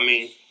 so I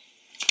mean,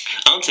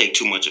 I don't take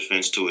too much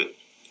offense to it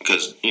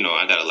because, you know,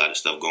 I got a lot of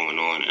stuff going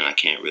on and I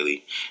can't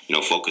really, you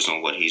know, focus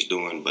on what he's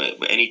doing.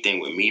 But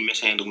anything with me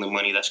mishandling the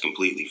money, that's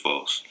completely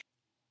false.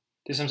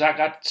 Det er som sagt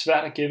ret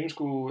svært at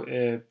gennemskue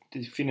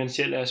det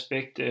finansielle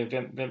aspekt,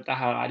 hvem der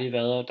har ret i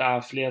hvad, og der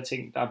er flere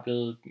ting,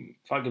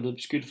 folk er blevet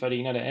beskyldt for det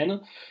ene og det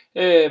andet,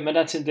 men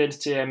der er tendens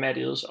til, at Matt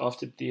Ills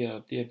ofte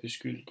bliver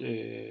beskyldt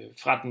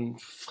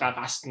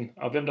fra resten,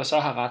 og hvem der så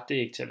har ret, det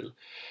er ikke til at vide.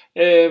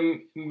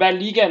 Hvad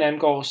ligaen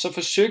angår, så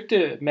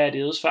forsøgte Matt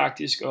Ills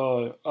faktisk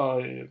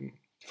at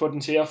få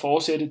den til at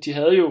fortsætte. De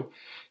havde jo,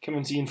 kan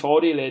man sige, en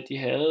fordel af, at de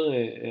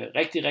havde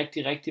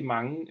rigtig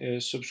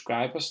mange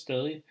subscribers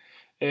stadig.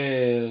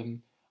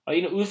 Og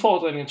en af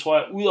udfordringerne, tror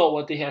jeg, ud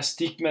over det her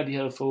stigma, de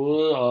havde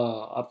fået,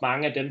 og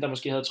mange af dem, der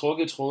måske havde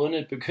trukket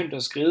trådene, begyndte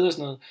at skride og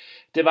sådan noget,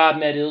 det var, at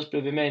Matt Ills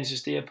blev ved med at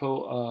insistere på,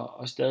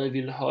 og stadig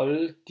ville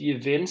holde de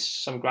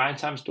events, som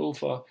Grindtime stod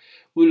for,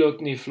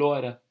 udelukkende i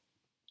Florida.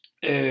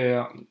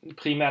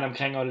 Primært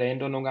omkring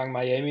Orlando, nogle gange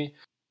Miami.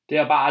 Det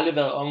har bare aldrig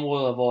været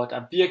områder, hvor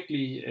der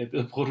virkelig er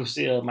blevet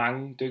produceret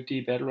mange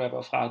dygtige battle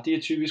rapper fra. De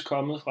er typisk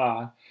kommet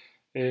fra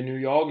New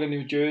York,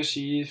 New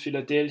Jersey,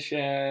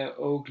 Philadelphia,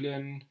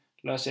 Oakland,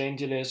 Los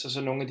Angeles, og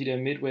så nogle af de der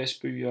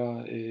Midwest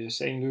byer,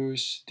 St.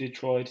 Louis,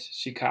 Detroit,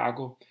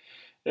 Chicago.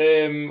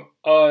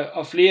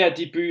 Og flere af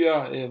de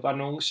byer var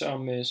nogle,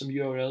 som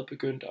URL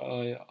begyndte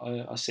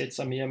at sætte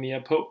sig mere og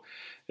mere på.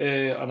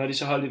 Og når de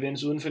så holdt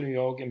events uden for New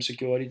York, jamen, så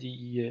gjorde de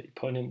i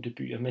pånævnte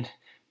byer,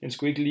 men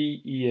skulle ikke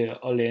lige i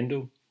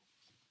Orlando.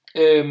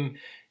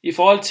 I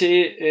forhold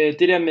til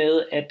det der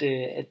med, at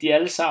de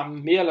alle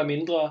sammen mere eller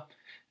mindre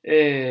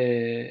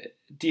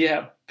de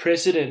her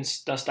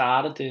presidents, der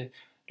startede det,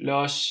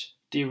 Lush,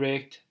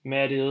 Direct,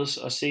 Matt Ills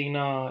og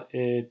senere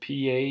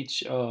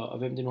PH og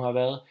hvem det nu har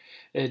været,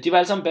 de var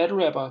alle sammen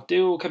battle rapper. Det er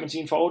jo, kan man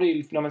sige, en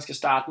fordel, når man skal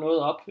starte noget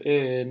op.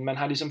 Man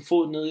har ligesom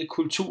fod nede i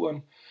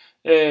kulturen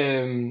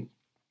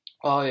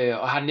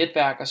og har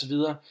netværk og så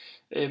videre.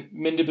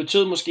 Men det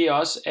betød måske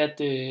også,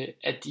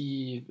 at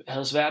de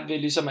havde svært ved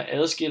ligesom at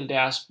adskille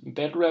deres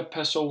battle rap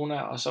personer,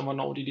 og så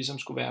hvornår de ligesom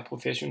skulle være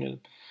professionelle.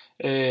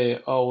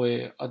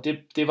 Og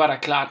det var der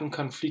klart en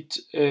konflikt,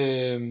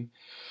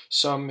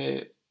 som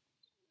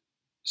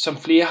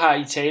flere har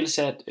i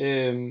talesat.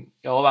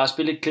 Jeg overvejer at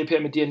spille et klip her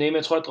med DNA, men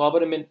jeg tror jeg dropper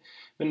det,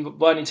 men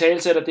hvor han i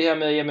talesætter det her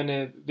med,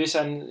 jamen hvis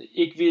han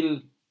ikke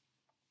ville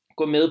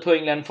gå med på en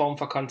eller anden form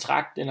for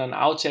kontrakt eller en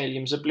aftale,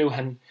 jamen så blev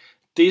han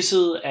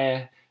disset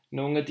af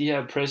nogle af de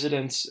her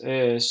presidents,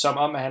 som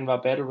om at han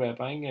var battle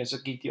rapper, ikke?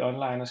 Så gik de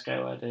online og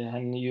skrev, at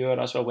han i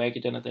øvrigt også var wack i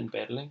den og den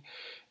battle,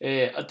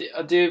 ikke?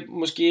 Og det er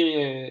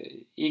måske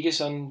ikke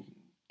sådan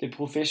det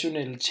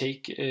professionelle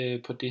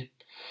take på det.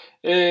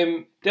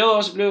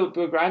 Derudover så blev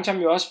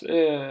Grindtime jo også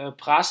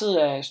presset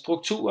af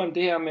strukturen.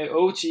 Det her med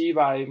OT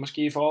var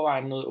måske i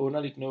forvejen noget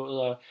underligt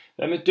noget, og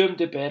hvad med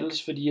dømte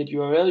battles, fordi at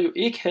URL jo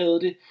ikke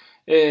havde det.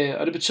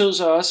 Og det betød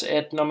så også,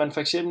 at når man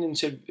for eksempel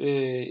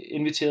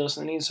inviterede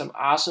sådan en som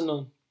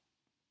Arsenal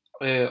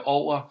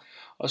over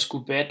og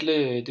skulle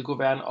battle, det kunne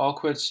være en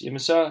awkward, jamen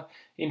så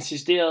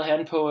insisterede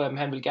han på, at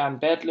han ville gerne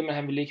battle, men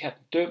han ville ikke have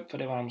den dømt, for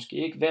det var han måske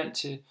ikke vant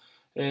til.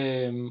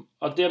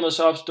 Og dermed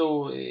så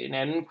opstod en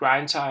anden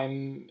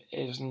Grindtime,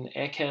 sådan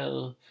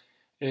akavet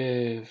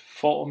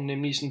form,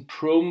 nemlig sådan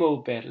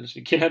promo battles.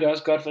 Vi kender det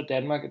også godt fra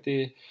Danmark, at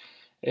det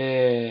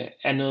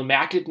er noget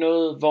mærkeligt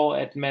noget, hvor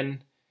at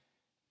man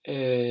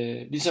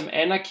ligesom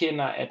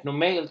anerkender, at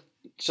normalt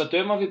så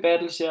dømmer vi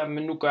battles her,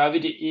 men nu gør vi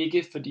det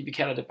ikke, fordi vi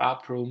kalder det bare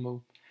promo.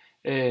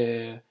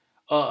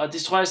 Og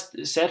det tror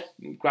jeg satte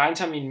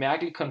Grindtime i en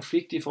mærkelig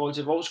konflikt i forhold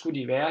til, hvor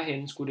skulle de være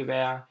henne?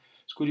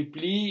 Skulle de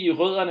blive i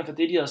rødderne for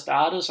det, de havde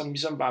startet, som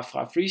ligesom var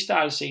fra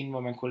freestyle-scenen, hvor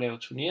man kunne lave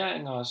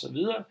turneringer og så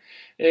videre,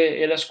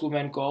 eller skulle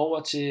man gå over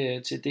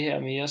til det her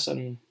mere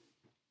sådan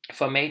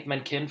format, man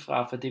kendte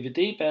fra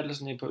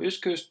DVD-battlesene på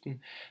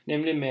Østkysten,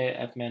 nemlig med,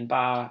 at man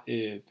bare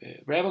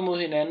rapper mod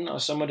hinanden,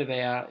 og så må det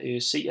være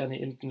seerne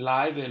enten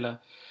live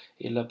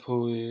eller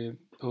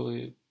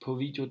på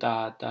video,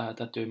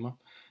 der dømmer.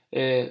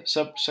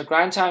 Så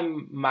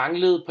Grindtime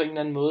manglede på en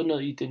eller anden måde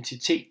noget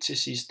identitet til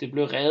sidst. Det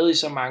blev revet i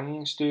så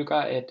mange stykker,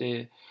 at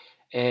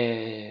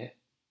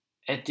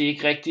det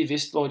ikke rigtig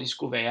vidste, hvor de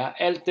skulle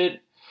være. Alt den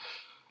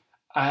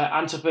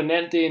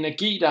entreprenante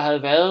energi, der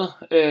havde været,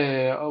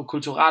 og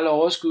kulturelle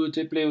overskud,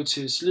 det blev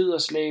til slid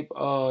og slæb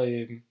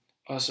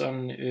og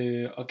sådan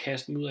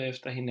kaste mudder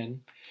efter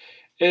hinanden.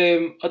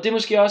 Og det er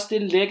måske også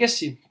det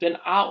legacy, den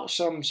arv,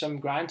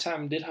 som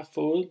Grindtime lidt har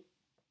fået,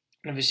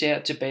 når vi ser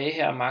tilbage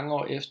her mange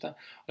år efter.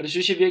 Og det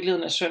synes jeg i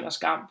virkeligheden er synd og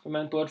skam, for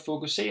man burde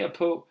fokusere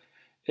på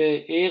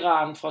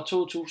æraen fra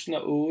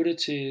 2008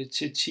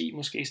 til 10,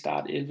 måske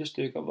start 11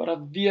 stykker, hvor der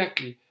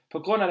virkelig, på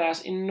grund af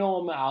deres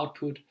enorme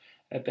output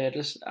af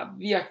battles, er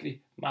virkelig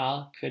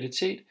meget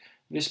kvalitet,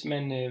 hvis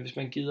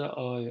man gider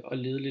at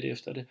lede lidt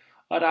efter det.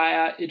 Og der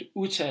er et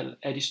utal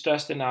af de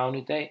største navne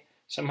i dag,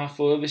 som har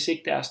fået, hvis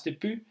ikke deres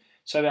debut,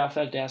 så i hvert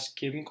fald deres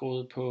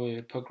gennembrud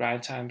på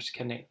Grindtimes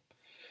kanal.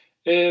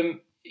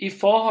 I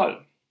forhold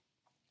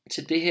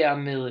til det her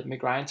med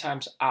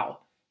Grindtimes arv,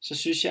 så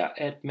synes jeg,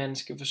 at man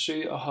skal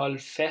forsøge at holde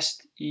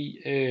fast i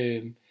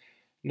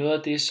noget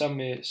af det,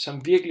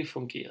 som virkelig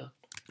fungerede.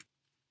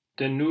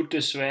 Den nu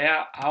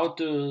desværre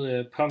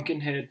afdøde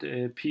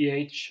Pumpkinhead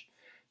PH,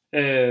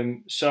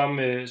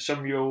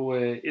 som jo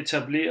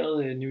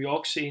etablerede New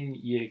York-scenen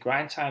i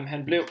Grindtime.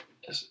 Han blev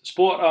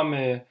spurgt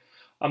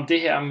om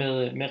det her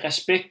med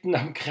respekten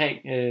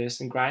omkring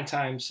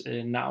Grindtimes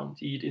navn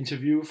i et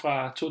interview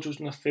fra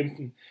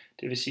 2015,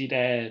 det vil sige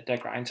da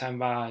Grindtime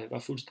var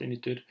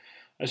fuldstændig dødt.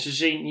 Og jeg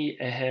synes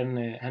egentlig, at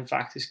han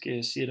faktisk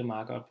siger det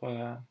meget godt på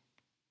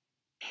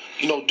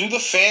do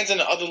the fans in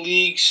the other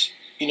leagues,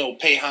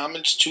 pay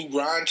homage to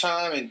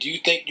Grindtime, and do you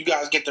think you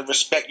guys get the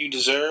respect you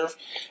deserve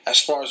as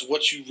far as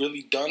what you've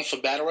really done for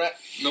battle rap?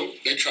 Nope,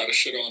 they try to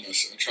shit on us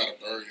and try to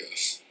bury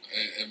us.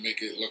 And make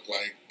it look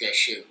like that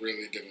shit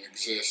really didn't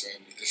exist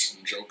and it's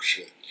some joke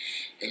shit.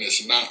 And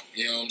it's not,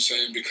 you know what I'm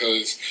saying?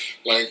 Because,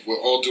 like, with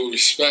all due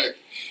respect,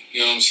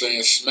 you know what I'm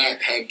saying,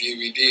 Smack had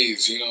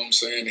DVDs, you know what I'm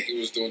saying? And he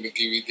was doing the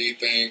DVD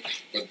thing,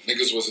 but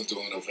niggas wasn't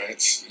doing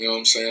events, you know what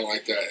I'm saying,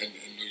 like that in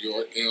New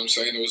York, you know what I'm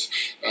saying?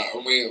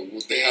 It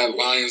was, they had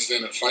Lions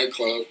Den and Fight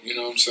Club, you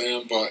know what I'm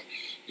saying? But,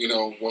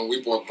 when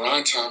we brought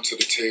Grindtime to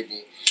the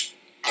table,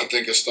 I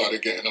think it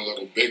started getting a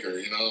little bigger,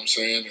 you know what I'm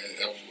saying?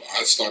 And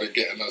I started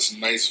getting us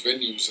nice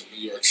venues in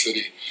New York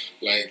City,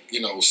 like,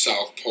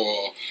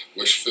 Southpaw,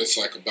 which fits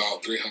like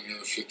about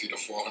 350 to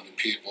 400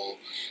 people.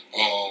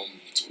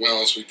 As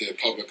well as we did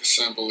Public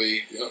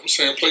Assembly, you know what I'm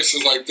saying?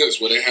 Places like this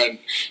where they had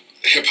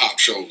hip-hop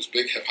shows,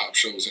 big hip-hop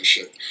shows and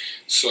shit.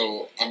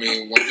 So, when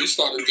we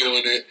started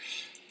doing it,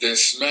 then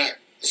Smack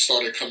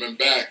started coming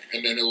back,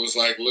 and then it was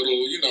like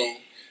little,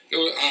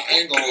 I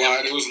ain't gonna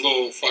lie, there was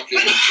little fucking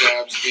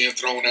jabs being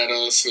thrown at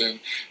us and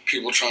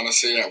people trying to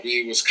say that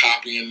we was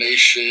copying they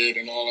shit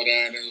and all of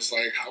that, and it was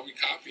like, how we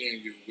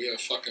copying you? We a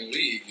fucking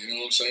league, you know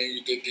what I'm saying?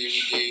 You did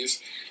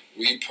DVDs,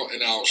 we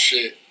putting out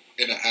shit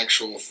in an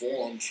actual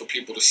form for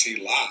people to see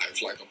live,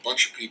 like a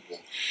bunch of people,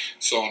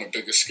 so on a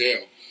bigger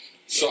scale.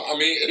 So,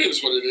 it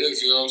is what it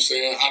is, you know what I'm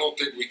saying? I don't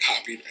think we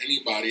copied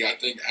anybody. I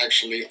think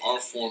actually our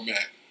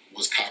format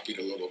was copied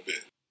a little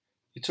bit.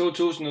 I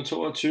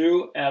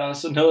 2022 er der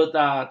så noget,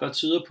 der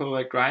tyder på,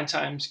 at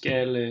Grindtime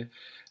skal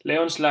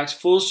lave en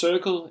slags full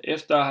circle,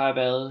 efter at have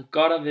været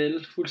godt og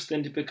vel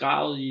fuldstændig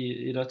begravet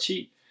i et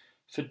årti,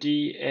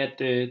 fordi at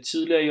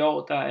tidligere i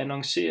år, der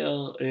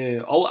annoncerede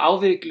og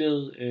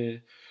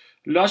afviklede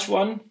Lush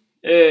One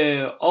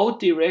og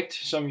Direct,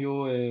 som jo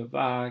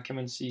var, kan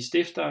man sige,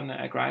 stifteren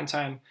af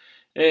Grindtime,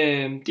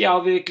 De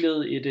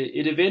afviklede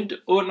et event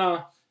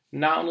under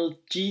navnet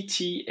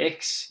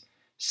GTX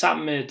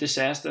sammen med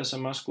Disaster,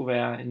 som også skulle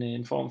være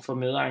en form for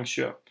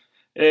medarrangør.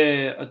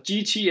 Og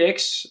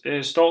GTX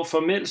står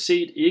formelt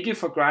set ikke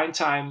for Grind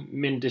Time,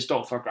 men det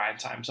står for Grind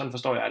Time. Sådan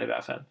forstår jeg det i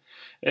hvert fald.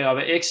 Og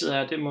hvad X'et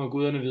er, det må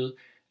guderne vide.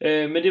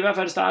 Men det er i hvert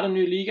fald startet en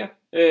ny liga.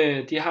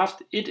 De har haft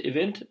et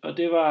event, og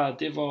det var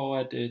det,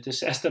 hvor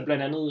Disaster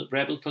blandt andet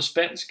rappede på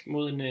spansk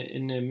mod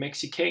en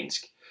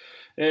mexikansk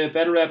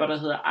battle rapper, der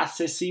hedder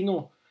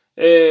Asesino.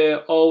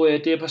 Og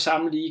det er på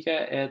samme liga,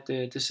 at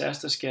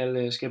Disaster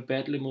skal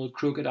battle mod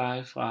Crooked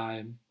Eye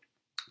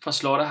fra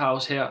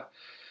Slaughterhouse her.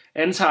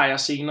 Antager jeg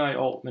senere i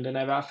år, men den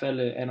er i hvert fald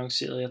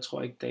annonceret. Jeg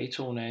tror ikke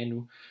datoen er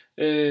endnu.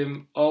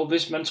 Og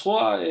hvis man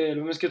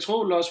skal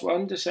tro Lost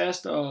One,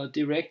 Disaster og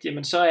Direct,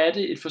 jamen så er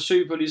det et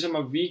forsøg på ligesom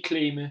at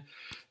reclaime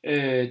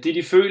det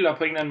de føler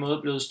på en eller anden måde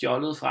er blevet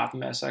stjålet fra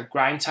dem, altså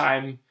Grind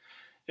Time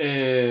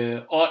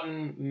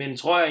ånden, men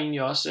tror jeg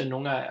egentlig også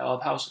nogle af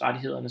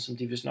ophavsrettighederne, som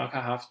de vist nok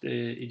har haft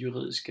et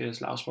juridisk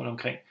slagsmål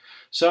omkring.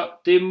 Så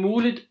det er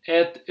muligt,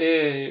 at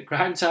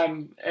Grind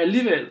Time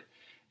alligevel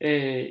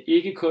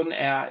ikke kun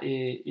er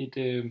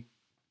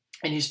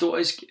en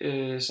historisk,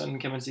 sådan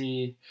kan man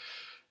sige,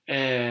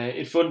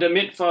 et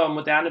fundament for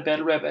moderne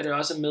battle rap, er det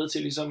også med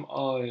til ligesom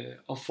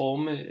at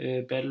forme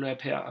battle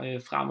rap her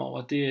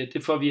fremover.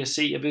 Det får vi at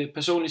se. Jeg vil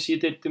personligt sige,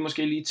 at det er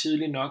måske lige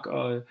tidligt nok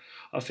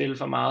at fælde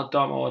for meget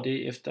dom over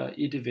det efter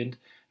et event.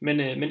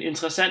 Men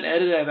interessant er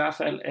det da i hvert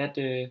fald,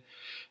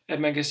 at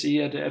man kan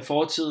sige, at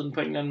fortiden på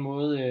en eller anden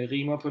måde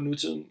rimer på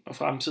nutiden og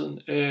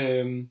fremtiden.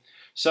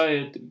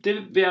 Så det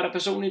vil jeg da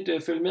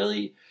personligt følge med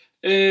i.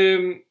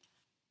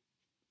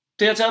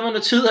 Det har taget mig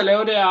noget tid at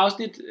lave det her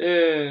afsnit,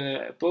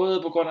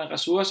 både på grund af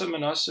ressourcer,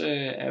 men også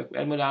af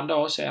alle andre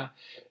årsager.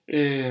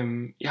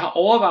 Jeg har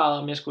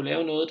overvejet, om jeg skulle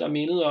lave noget, der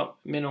mindede om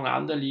med nogle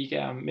andre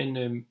ligaer,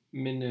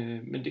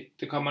 men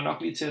det kommer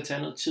nok lige til at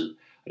tage noget tid.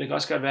 Og det kan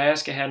også godt være, at jeg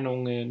skal have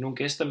nogle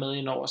gæster med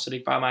indover, så det er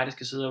ikke bare mig, der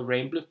skal sidde og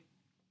ramble.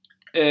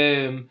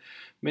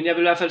 Men jeg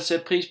vil i hvert fald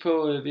sætte pris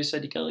på, hvis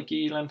de gad at give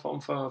en eller anden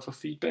form for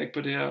feedback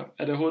på det her. Er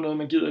det overhovedet noget,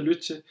 man gider at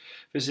lytte til?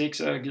 Hvis ikke,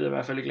 så gider jeg i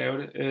hvert fald ikke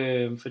lave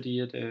det, fordi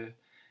at...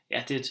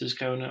 Ja, det er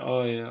tidskrævende, og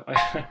jeg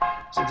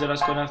sådan set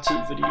også kun haft tid,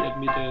 fordi at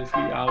mit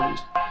fly er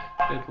aflyst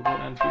på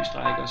grund af en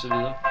flystræk og så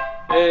videre.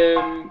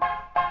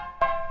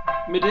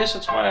 Med det, så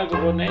tror jeg, at vi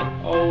runder af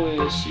og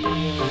sige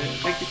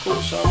rigtig god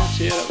sommer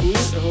til jer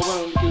derude. Jeg håber,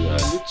 at I gider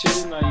at lytte til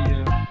det, når I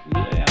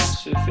nyder jeres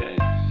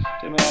ferie.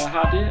 Det med, at jeg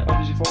har det, og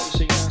hvis I får det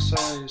senere, så